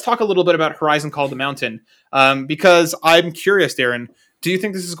 Let's talk a little bit about Horizon Call of the Mountain, because I'm curious, Darren, do you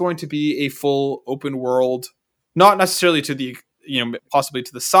think this is going to be a full open world, not necessarily to the, possibly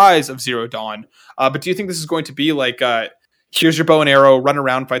to the size of Zero Dawn, but do you think this is going to be like, here's your bow and arrow, run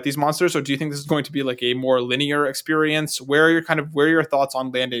around, fight these monsters? Or do you think this is going to be like a more linear experience? Where are your thoughts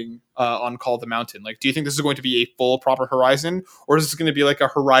on landing on Call of the Mountain? Like, do you think this is going to be a full proper Horizon, or is this going to be like a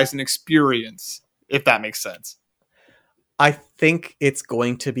Horizon experience, if that makes sense? I think it's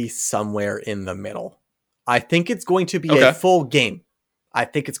going to be somewhere in the middle. I think it's going to be a full game. I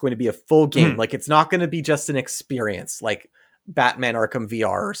think it's going to be a full game. Like, it's not going to be just an experience like Batman Arkham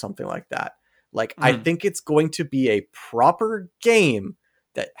VR or something like that. Like, I think it's going to be a proper game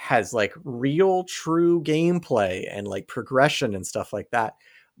that has like real true gameplay and like progression and stuff like that.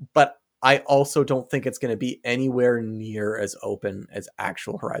 But I also don't think it's going to be anywhere near as open as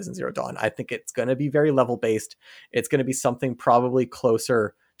actual Horizon Zero Dawn. I think it's going to be very level based. It's going to be something probably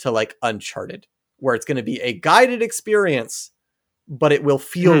closer to like Uncharted, where it's going to be a guided experience, but it will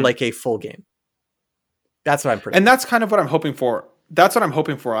feel like a full game. That's what I'm predicting. And that's kind of what I'm hoping for.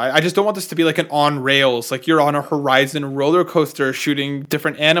 I just don't want this to be like an on rails, like you're on a Horizon roller coaster shooting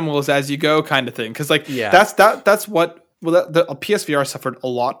different animals as you go kind of thing. Cause like, that's what, the PSVR suffered a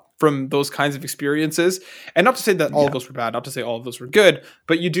lot from those kinds of experiences. And not to say that all of those were bad, not to say all of those were good,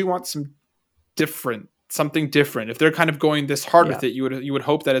 but you do want something different. If they're kind of going this hard with it, you would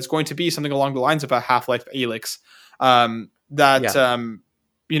hope that it's going to be something along the lines of a Half-Life Alyx, that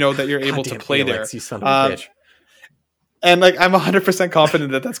you're able to play Alyx, there. You son of a bitch. And like, I'm 100%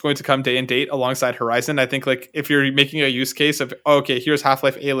 confident that that's going to come day and date alongside Horizon. I think like if you're making a use case of, here's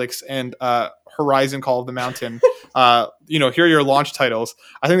Half-Life Alyx and Horizon Call of the Mountain, here are your launch titles.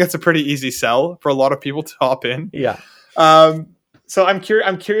 I think that's a pretty easy sell for a lot of people to hop in. Yeah. So I'm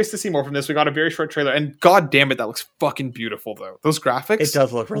curious to see more from this. We got a very short trailer, and god damn it, that looks fucking beautiful though. Those graphics, it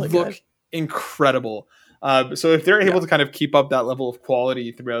does look really good. Incredible. So if they're able to kind of keep up that level of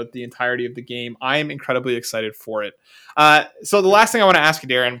quality throughout the entirety of the game, I am incredibly excited for it. So the last thing I want to ask you,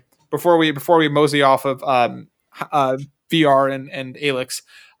 Darren, before we mosey off of VR and Alyx,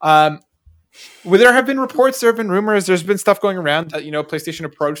 there have been reports, there have been rumors, there's been stuff going around that PlayStation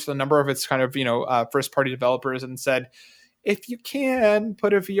approached a number of its kind of first party developers and said, if you can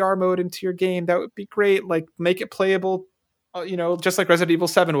put a VR mode into your game, that would be great. Like, make it playable. Just like Resident Evil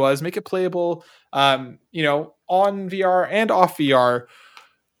 7 was, make it playable, on VR and off VR.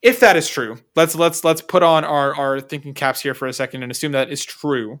 If that is true, let's put on our thinking caps here for a second and assume that is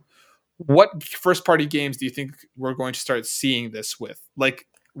true. What first party games do you think we're going to start seeing this with? Like,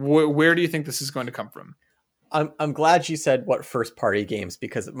 where do you think this is going to come from? I'm glad you said what first party games,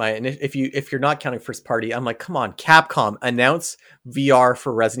 because if you're not counting first party, I'm like, come on, Capcom, announce VR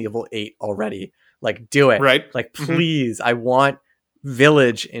for Resident Evil 8 already. Like, do it. Right. Like, please, I want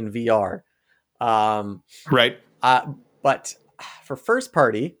Village in VR. Right. But for first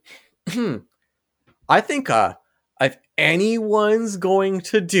party, I think if anyone's going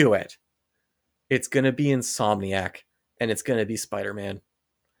to do it, it's going to be Insomniac, and it's going to be Spider-Man.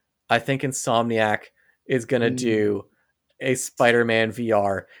 I think Insomniac is going to do a Spider-Man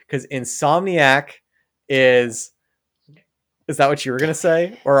VR, because Insomniac is... Is that what you were going to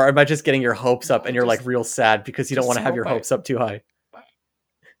say? Or am I just getting your hopes up and you're like real sad because you don't want to have your hopes up too high?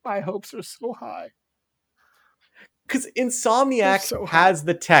 My hopes are so high. Because Insomniac has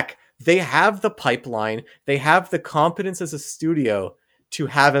the tech. They have the pipeline. They have the competence as a studio to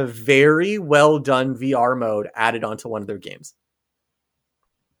have a very well done VR mode added onto one of their games.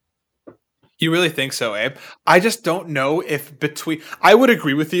 You really think so, Abe? I just don't know if I would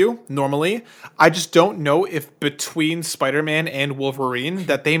agree with you normally. I just don't know if between Spider-Man and Wolverine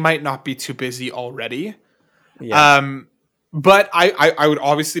that they might not be too busy already. Yeah. But I would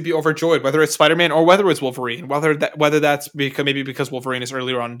obviously be overjoyed, whether it's Spider-Man or whether it's Wolverine, whether that's because Wolverine is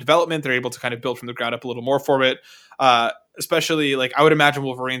earlier on in development, they're able to kind of build from the ground up a little more for it. Especially, like, I would imagine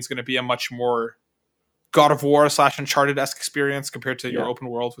Wolverine's going to be a much more God of War / Uncharted-esque experience compared to your open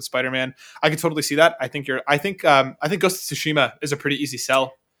world with Spider-Man. I can totally see that. I think Ghost of Tsushima is a pretty easy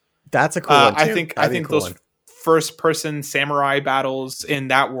sell. That's a cool one too. I think cool those first-person samurai battles in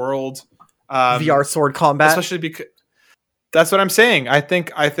that world, VR sword combat, especially because. That's what I'm saying. I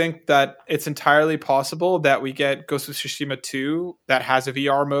think that it's entirely possible that we get Ghost of Tsushima 2 that has a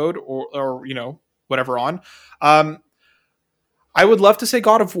VR mode or whatever on. I would love to say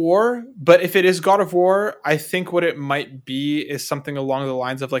God of War, but if it is God of War, I think what it might be is something along the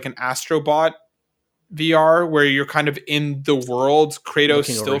lines of like an Astrobot VR where you're kind of in the world.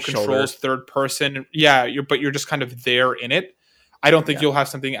 Kratos still controls third person. Yeah, but you're just kind of there in it. I don't think you'll have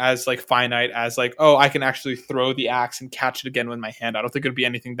something as like finite as like, oh, I can actually throw the axe and catch it again with my hand. I don't think it'd be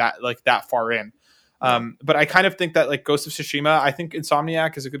anything that far in. But I kind of think that like Ghost of Tsushima, I think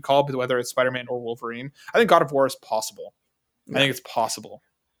Insomniac is a good call, but whether it's Spider-Man or Wolverine, I think God of War is possible. I think it's possible.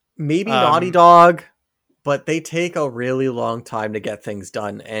 Maybe Naughty Dog, but they take a really long time to get things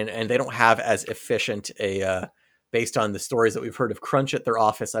done, and they don't have as efficient a based on the stories that we've heard of crunch at their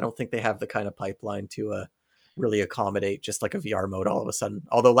office. I don't think they have the kind of pipeline to really accommodate just like a VR mode all of a sudden.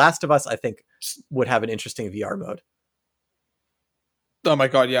 Although Last of Us, I think, would have an interesting VR mode. Oh my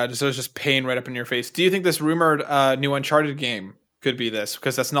god, yeah, there's just pain right up in your face. Do you think this rumored new Uncharted game could be this?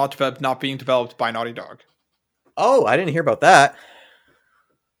 Because that's not being developed by Naughty Dog. Oh, I didn't hear about that.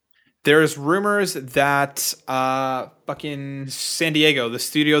 There's rumors that fucking San Diego, the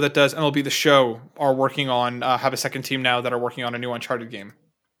studio that does MLB The Show, are working on have a second team now that are working on a new Uncharted game.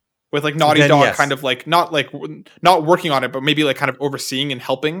 With like Naughty Dog kind of like not working on it, but maybe like kind of overseeing and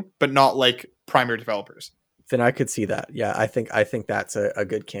helping, but not like primary developers. Then I could see that. Yeah, I think that's a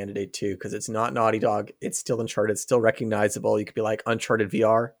good candidate too, because it's not Naughty Dog. It's still Uncharted, it's still recognizable. You could be like Uncharted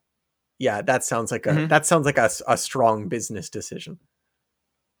VR. Yeah, that sounds like a strong business decision.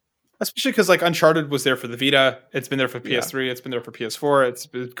 Especially because like Uncharted was there for the Vita, it's been there for PS3, it's been there for PS4, it's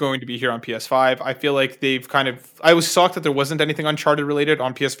going to be here on PS5. I feel like they've I was shocked that there wasn't anything Uncharted related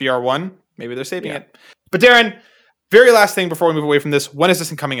on PSVR1. Maybe they're saving it. But Darren, very last thing before we move away from this, when is this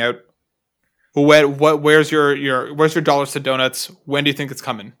thing coming out? Where's your dollars to donuts? When do you think it's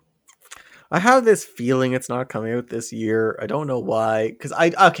coming? I have this feeling it's not coming out this year. I don't know why. Because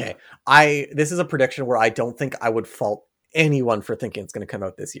this is a prediction where I don't think I would fault anyone for thinking it's going to come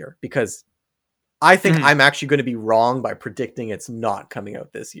out this year, because I think I'm actually going to be wrong by predicting it's not coming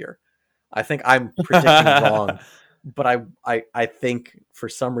out this year. I think I'm predicting wrong, but I think for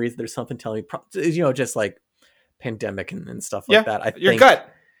some reason there's something telling me, just like pandemic and stuff like that. Your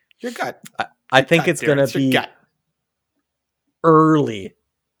gut. I think it's going to be early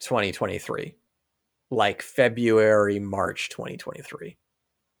 2023, like February, March 2023.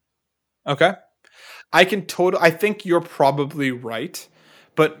 Okay. I think you're probably right,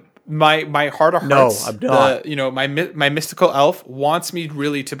 but my heart of hearts, I'm not. My mystical elf wants me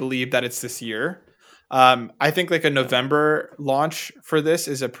really to believe that it's this year. I think like a November launch for this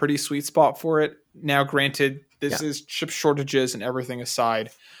is a pretty sweet spot for it. Now, granted, this is chip shortages and everything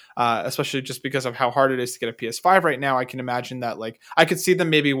aside, especially just because of how hard it is to get a PS5 right now. I can imagine that like I could see them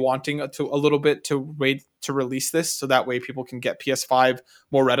maybe wanting to a little bit to wait to release this so that way people can get PS5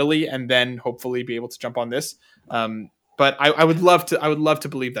 more readily and then hopefully be able to jump on this. But I would love to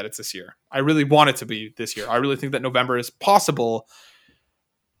believe that it's this year. I really want it to be this year. I really think that November is possible.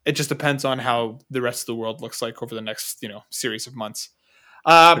 It just depends on how the rest of the world looks like over the next series of months.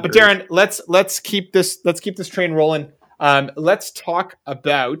 But Darren, let's keep this train rolling. Let's talk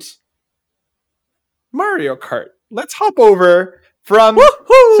about Mario Kart. Let's hop over from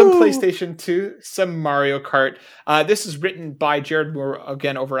some PlayStation to some Mario Kart. This is written by Jared Moore,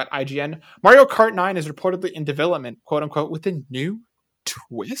 again, over at IGN. Mario Kart 9 is reportedly in development, quote unquote, with a new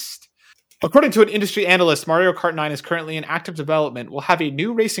twist. According to an industry analyst, Mario Kart 9 is currently in active development, will have a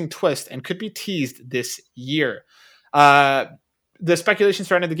new racing twist, and could be teased this year. The speculation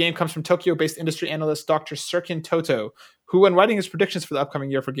surrounding the game comes from Tokyo-based industry analyst Dr. Sirkin Toto, who, when writing his predictions for the upcoming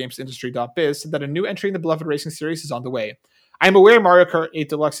year for GamesIndustry.biz, said that a new entry in the beloved racing series is on the way. I am aware Mario Kart 8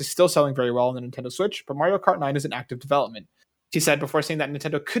 Deluxe is still selling very well on the Nintendo Switch, but Mario Kart 9 is in active development, he said, before saying that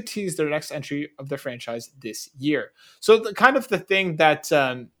Nintendo could tease their next entry of the franchise this year. So the thing that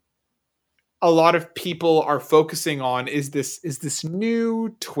a lot of people are focusing on is this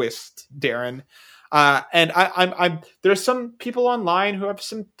new twist, Darren. And I'm there's some people online who have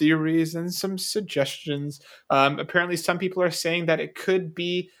some theories and some suggestions. Apparently some people are saying that it could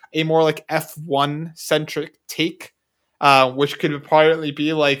be a more like F1 centric take which could probably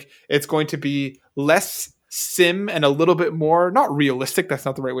be like it's going to be less sim and a little bit more not realistic. That's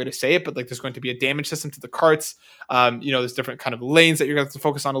not the right way to say it, but like there's going to be a damage system to the carts. There's different kind of lanes that you're going to have to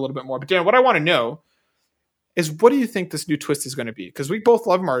focus on a little bit more. But Dan, what I want to know is what do you think this new twist is going to be? Because we both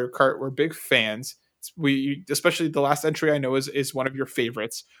love Mario Kart. We're big fans. We especially the last entry I know is one of your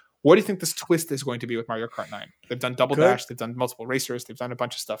favorites. What do you think this twist is going to be with Mario Kart 9? They've done Double Dash, they've done multiple racers, they've done a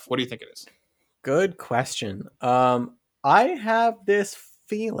bunch of stuff. What do you think it is? Good question. I have this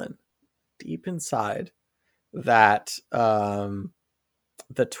feeling deep inside that the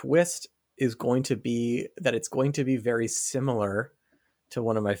twist is going to be that it's going to be very similar to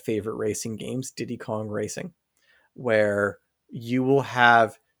one of my favorite racing games, Diddy Kong Racing, where you will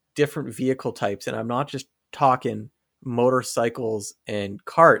have different vehicle types. And I'm not just talking motorcycles and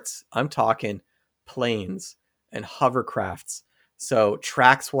carts. I'm talking planes and hovercrafts. So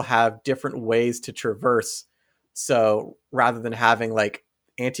tracks will have different ways to traverse. So rather than having like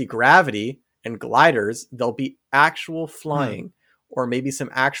anti-gravity and gliders, there'll be actual flying or maybe some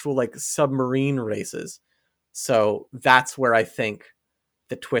actual like submarine races. So that's where I think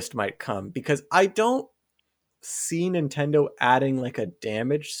the twist might come, because I don't see Nintendo adding like a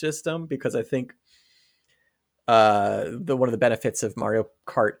damage system, because I think one of the benefits of Mario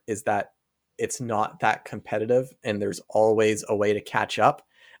Kart is that it's not that competitive and there's always a way to catch up.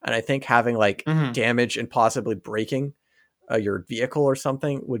 And I think having like damage and possibly breaking your vehicle or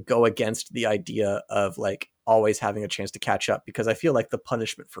something would go against the idea of like always having a chance to catch up, because I feel like the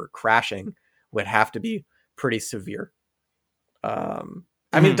punishment for crashing would have to be pretty severe.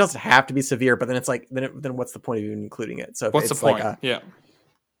 I mean, it doesn't have to be severe, but then it's like, then what's the point of even including it? So what's it's the point? Like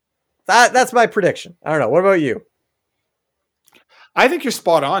that's my prediction. I don't know. What about you? I think you're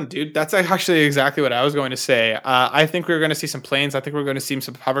spot on, dude. That's actually exactly what I was going to say. I think we're going to see some planes. I think we're going to see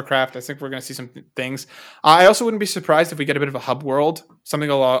some hovercraft. I think we're going to see some things. I also wouldn't be surprised if we get a bit of a hub world, something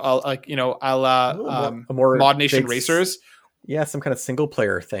a la more Mod Nation Racers. Yeah, some kind of single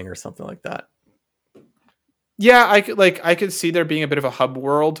player thing or something like that. Yeah, I could see there being a bit of a hub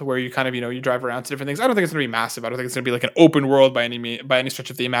world where you kind of, you drive around to different things. I don't think it's going to be massive. I don't think it's going to be like an open world by any stretch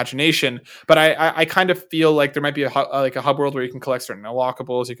of the imagination. But I kind of feel like there might be a hub world where you can collect certain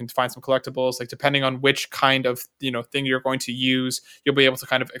unlockables. You can find some collectibles, like depending on which kind of thing you're going to use, you'll be able to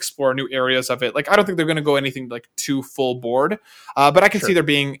kind of explore new areas of it. Like I don't think they're going to go anything like too full board. But I can see there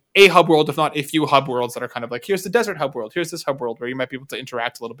being a hub world, if not a few hub worlds that are kind of like, here's the desert hub world, here's this hub world where you might be able to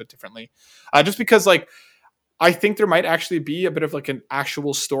interact a little bit differently. Just because like, I think there might actually be a bit of like an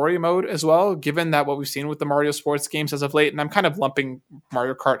actual story mode as well, given that what we've seen with the Mario sports games as of late, and I'm kind of lumping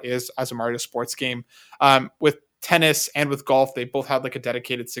Mario Kart as a Mario sports game. With tennis and with golf, they both had like a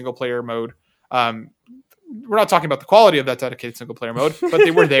dedicated single player mode. We're not talking about the quality of that dedicated single player mode, but they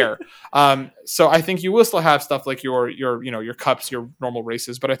were there. So I think you will still have stuff like your cups, your normal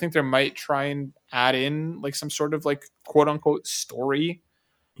races, but I think they might try and add in like some sort of like quote unquote story.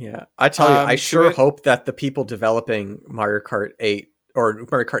 Yeah, I tell you, I sure hope that the people developing Mario Kart 8 or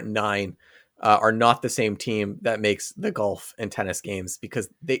Mario Kart 9 are not the same team that makes the golf and tennis games, because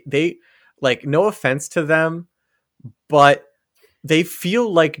they like, no offense to them, but they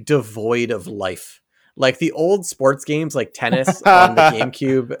feel like devoid of life. Like the old sports games, like tennis on the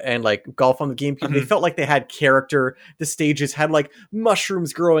GameCube and like golf on the GameCube, they felt like they had character. The stages had like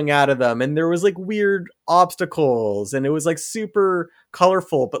mushrooms growing out of them, and there was like weird obstacles, and it was like super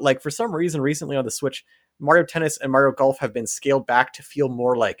colorful. But like for some reason recently on the Switch, Mario Tennis and Mario Golf have been scaled back to feel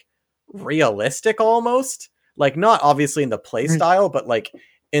more like realistic almost. Like not obviously in the play style, but like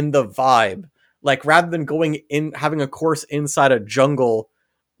in the vibe. Like rather than going in, having a course inside a jungle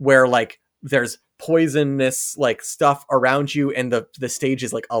where like there's poisonous like stuff around you and the stage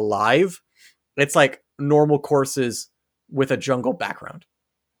is like alive, it's like normal courses with a jungle background,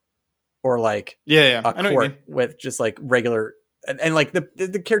 or like a court with just like regular and like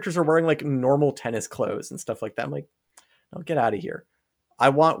the characters are wearing like normal tennis clothes and stuff like that. I'm like, oh, get out of here. I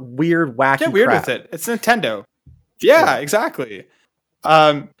want weird, wacky get weird crap. with it. It's Nintendo. Yeah, exactly.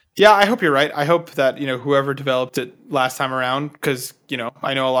 Yeah, I hope you're right. I hope that, whoever developed it last time around, because,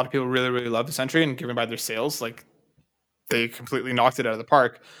 I know a lot of people really, really love this entry, and given by their sales, like, they completely knocked it out of the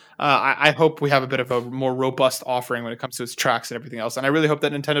park. I hope we have a bit of a more robust offering when it comes to its tracks and everything else. And I really hope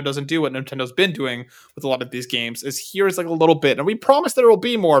that Nintendo doesn't do what Nintendo's been doing with a lot of these games, is here's like a little bit, and we promise there will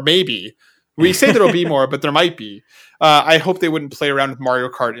be more, maybe. We say there will be more, but there might be. I hope they wouldn't play around with Mario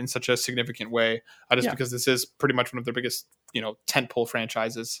Kart in such a significant way, because this is pretty much one of their biggest, tentpole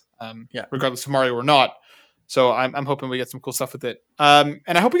franchises, regardless of Mario or not. So I'm hoping we get some cool stuff with it. And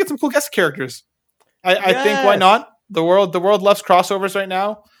I hope we get some cool guest characters. I think, why not? The world loves crossovers right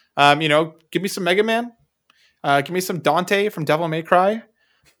now. Give me some Mega Man. Give me some Dante from Devil May Cry.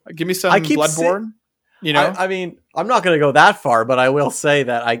 Give me some I keep Bloodborne. You know, I mean, I'm not going to go that far, but I will say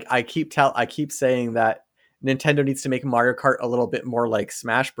that I keep saying that Nintendo needs to make Mario Kart a little bit more like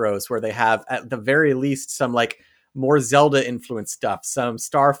Smash Bros, where they have at the very least some like more Zelda influenced stuff, some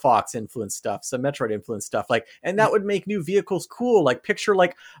Star Fox influenced stuff, some Metroid influenced stuff, like, and that would make new vehicles cool. Like picture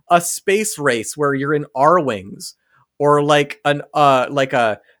like a space race where you're in R-Wings, or like like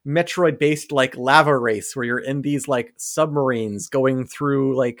a Metroid based like lava race where you're in these like submarines going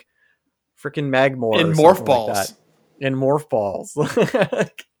through like freaking Magmore in or Morph something Balls. like that. In Morph Balls.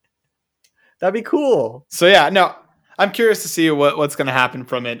 That'd be cool. So yeah, no, I'm curious to see what's going to happen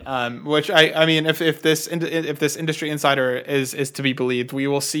from it. Which I mean, if this industry insider is to be believed, we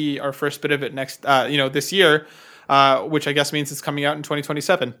will see our first bit of it next, this year, which I guess means it's coming out in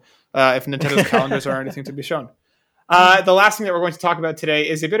 2027, if Nintendo's calendars are anything to be shown. The last thing that we're going to talk about today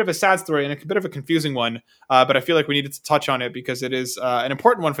is a bit of a sad story and a bit of a confusing one, but I feel like we needed to touch on it because it is an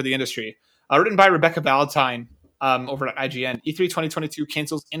important one for the industry. Written by Rebecca Valentine over at IGN. E3 2022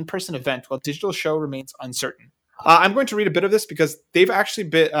 cancels in-person event while digital show remains uncertain. I'm going to read a bit of this because they've actually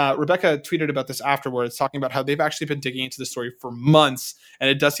been, Rebecca tweeted about this afterwards, talking about how they've actually been digging into the story for months, and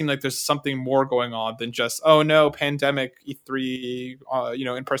it does seem like there's something more going on than just, oh no, pandemic, E3,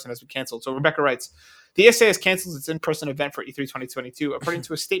 in-person has been canceled. So Rebecca writes, the ESA has canceled its in-person event for E3 2022, according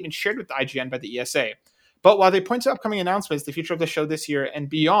to a statement shared with the IGN by the ESA. But while they point to upcoming announcements, the future of the show this year and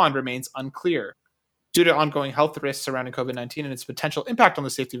beyond remains unclear. Due to ongoing health risks surrounding COVID-19 and its potential impact on the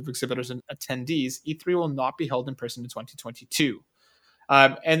safety of exhibitors and attendees, E3 will not be held in person in 2022.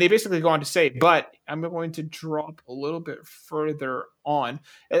 And they basically go on to say, but I'm going to drop a little bit further on.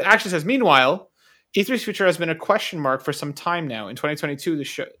 It actually says, meanwhile, E3's future has been a question mark for some time now. In 2022,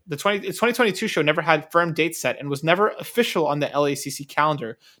 its 2022 show never had firm dates set and was never official on the LACC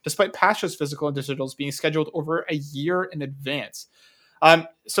calendar, despite past shows, physical and digitals, being scheduled over a year in advance.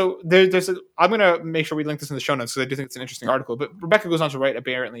 So I'm going to make sure we link this in the show notes because I do think it's an interesting article. But Rebecca goes on to write,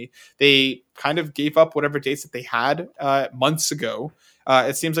 apparently, they kind of gave up whatever dates that they had months ago.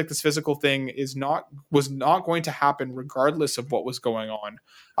 It seems like this physical thing was not going to happen regardless of what was going on.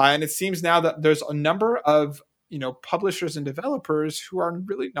 And it seems now that there's a number of publishers and developers who are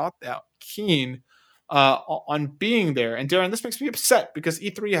really not that keen on being there. And Darren, this makes me upset because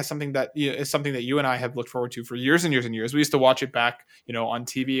E3 has something that is something that you and I have looked forward to for years and years and years. We used to watch it back, on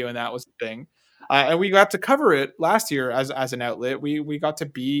TV when that was the thing. And we got to cover it last year as an outlet. We got to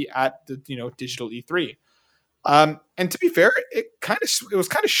be at the, digital E3. And to be fair, it was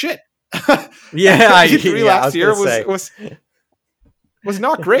kind of shit. Yeah, E3 last year was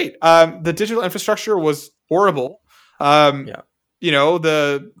not great. The digital infrastructure was horrible.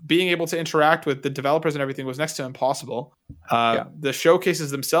 The being able to interact with the developers and everything was next to impossible. The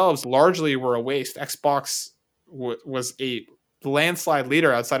showcases themselves largely were a waste. Xbox was a landslide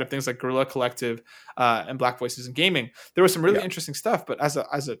leader outside of things like Guerrilla Collective and Black Voices in Gaming. There was some really interesting stuff, but as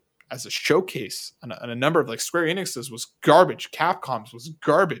a showcase and a number of like Square Enix's was garbage. Capcom's was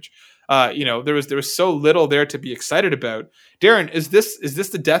garbage. There was so little there to be excited about. Darren, is this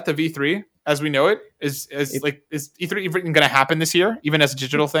the death of E3 as we know it? Is E3 even going to happen this year, even as a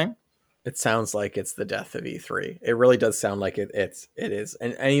digital thing? It sounds like it's the death of E3. It really does sound like it is.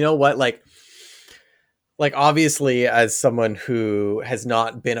 And you know what? Like obviously, as someone who has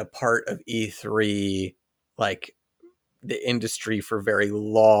not been a part of E3, like the industry for very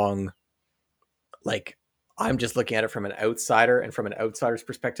long, like I'm just looking at it from an outsider, and from an outsider's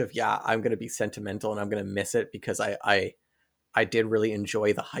perspective, I'm going to be sentimental and I'm going to miss it because I did really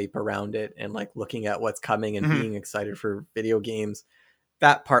enjoy the hype around it and like looking at what's coming and being excited for video games.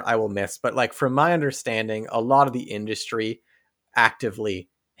 That part I will miss. But like from my understanding, a lot of the industry actively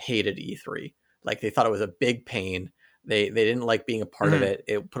hated E3. Like they thought it was a big pain. They didn't like being a part of it.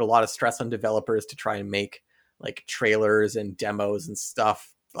 It put a lot of stress on developers to try and make like trailers and demos and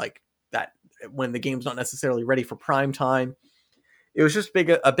stuff like that when the game's not necessarily ready for prime time. It was just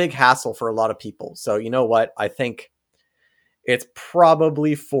a big hassle for a lot of people. So you know what? I think it's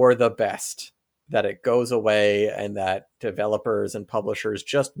probably for the best that it goes away and that developers and publishers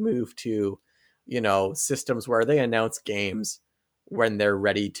just move to, systems where they announce games when they're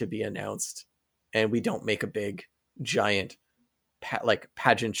ready to be announced. And we don't make a big, giant,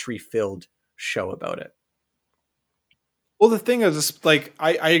 pageantry filled show about it. Well, the thing is, like,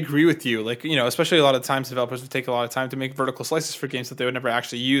 I agree with you. Like, especially a lot of times developers would take a lot of time to make vertical slices for games that they would never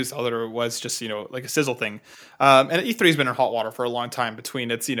actually use, although it was just, like a sizzle thing. And E3 has been in hot water for a long time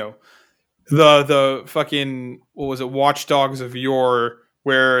between its, the fucking, what was it, Watch Dogs of yore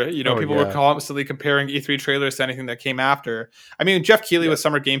where, you know, people were yeah. constantly comparing E3 trailers to anything that came after. I mean, Jeff Keighley with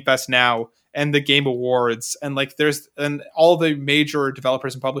Summer Game Fest now and the Game Awards, and like and all the major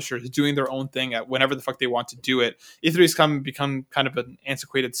developers and publishers doing their own thing at whenever the fuck they want to do it. E3's become kind of an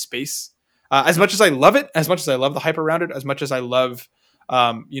antiquated space. As much as I love it, as much as I love the hype around it, as much as I love,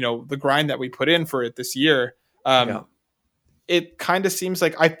 you know, the grind that we put in for it this year, it kind of seems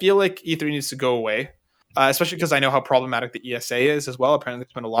like I feel like E3 needs to go away. Especially because I know how problematic the ESA is as well. Apparently,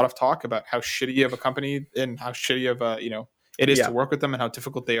 there's been a lot of talk about how shitty of a company and how shitty of a, you know, it is to work with them and how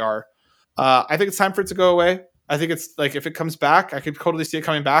difficult they are. I think it's time for it to go away. I think it's like if it comes back, I could totally see it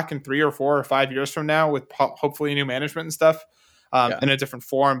coming back in 3 or 4 or 5 years from now with hopefully new management and stuff in a different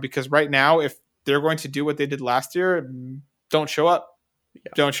form. Because right now, if they're going to do what they did last year, don't show up.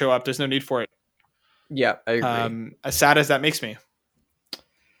 Yeah. Don't show up. There's no need for it. Yeah, I agree. As sad as that makes me.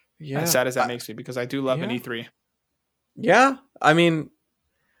 Yeah, as sad as that makes me, because I do love an E3. Yeah, I mean,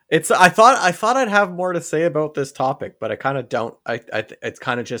 I thought I'd have more to say about this topic, but I kind of don't. It's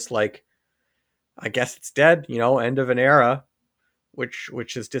kind of just like, I guess it's dead, you know, end of an era,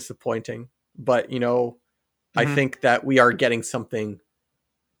 which is disappointing. But, you know, I think that we are getting something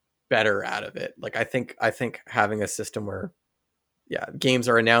better out of it. Like I think having a system where games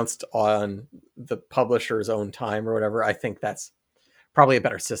are announced on the publisher's own time or whatever, I think that's probably a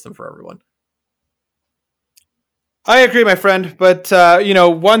better system for everyone. I agree, my friend. But you know,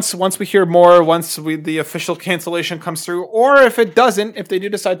 once we hear more, the official cancellation comes through, or if it doesn't, if they do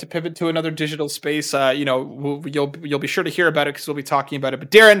decide to pivot to another digital space, you know, you'll be sure to hear about it because we'll be talking about it.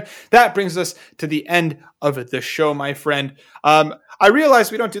 But Darren, that brings us to the end of the show, my friend. I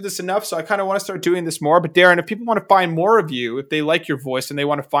realize we don't do this enough, so I kind of want to start doing this more. But Darren, if people want to find more of you, if they like your voice and they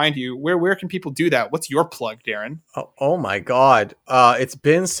want to find you, where can people do that? What's your plug, Darren? Oh my God. It's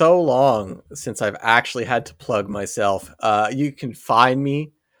been so long since I've actually had to plug myself. You can find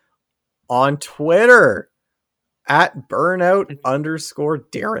me on Twitter at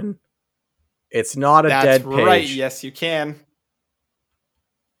burnout_Darren. It's not a dead page. That's right. Yes, you can.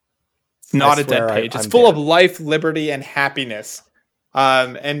 It's not a dead page. It's full of life, liberty, and happiness.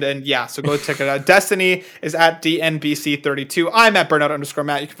 And yeah, so go check it out. Destiny is at DNBC32. I'm at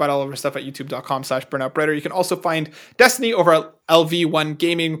burnout_Matt. You can find all of our stuff at youtube.com/burnoutbrighter. You can also find Destiny over at LV1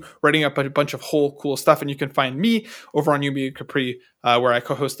 Gaming, writing up a bunch of whole cool stuff. And you can find me over on Yumi Capri, where I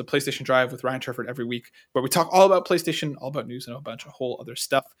co-host the PlayStation Drive with Ryan Turford every week, where we talk all about PlayStation, all about news, and a bunch of whole other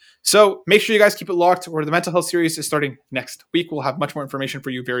stuff. So make sure you guys keep it locked, where the mental health series is starting next week. We'll have much more information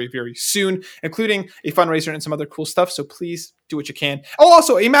for you very, very soon, including a fundraiser and some other cool stuff. So please do what you can. Oh,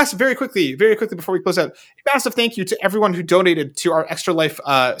 also very quickly before we close out, a massive thank you to everyone who donated to our Extra Life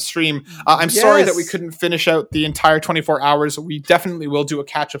stream. I'm sorry that we couldn't finish out the entire 24 hours. We definitely will do a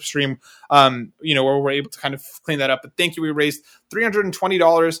catch-up stream, you know, where we're able to kind of clean that up. But thank you. We raised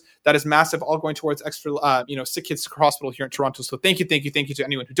 $320. That is massive, all going towards extra, you know, Sick Kids Hospital here in Toronto. So thank you to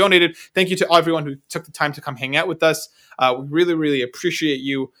anyone who donated. Thank you to everyone who took the time to come hang out with us. We really, really appreciate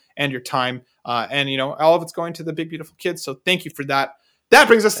you and your time. And, you know, all of it's going to the big, beautiful kids. So thank you for that. That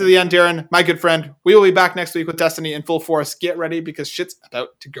brings us to the end, Darren, my good friend. We will be back next week with Destiny in full force. Get ready because shit's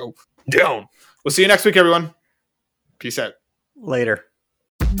about to go down. We'll see you next week, everyone. Peace out. Later.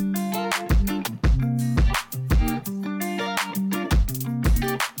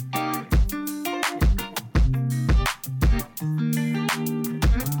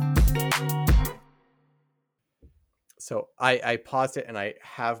 So I paused it and I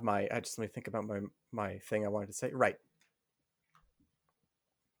have let me think about my thing I wanted to say. Right.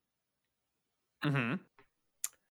 Mm-hmm.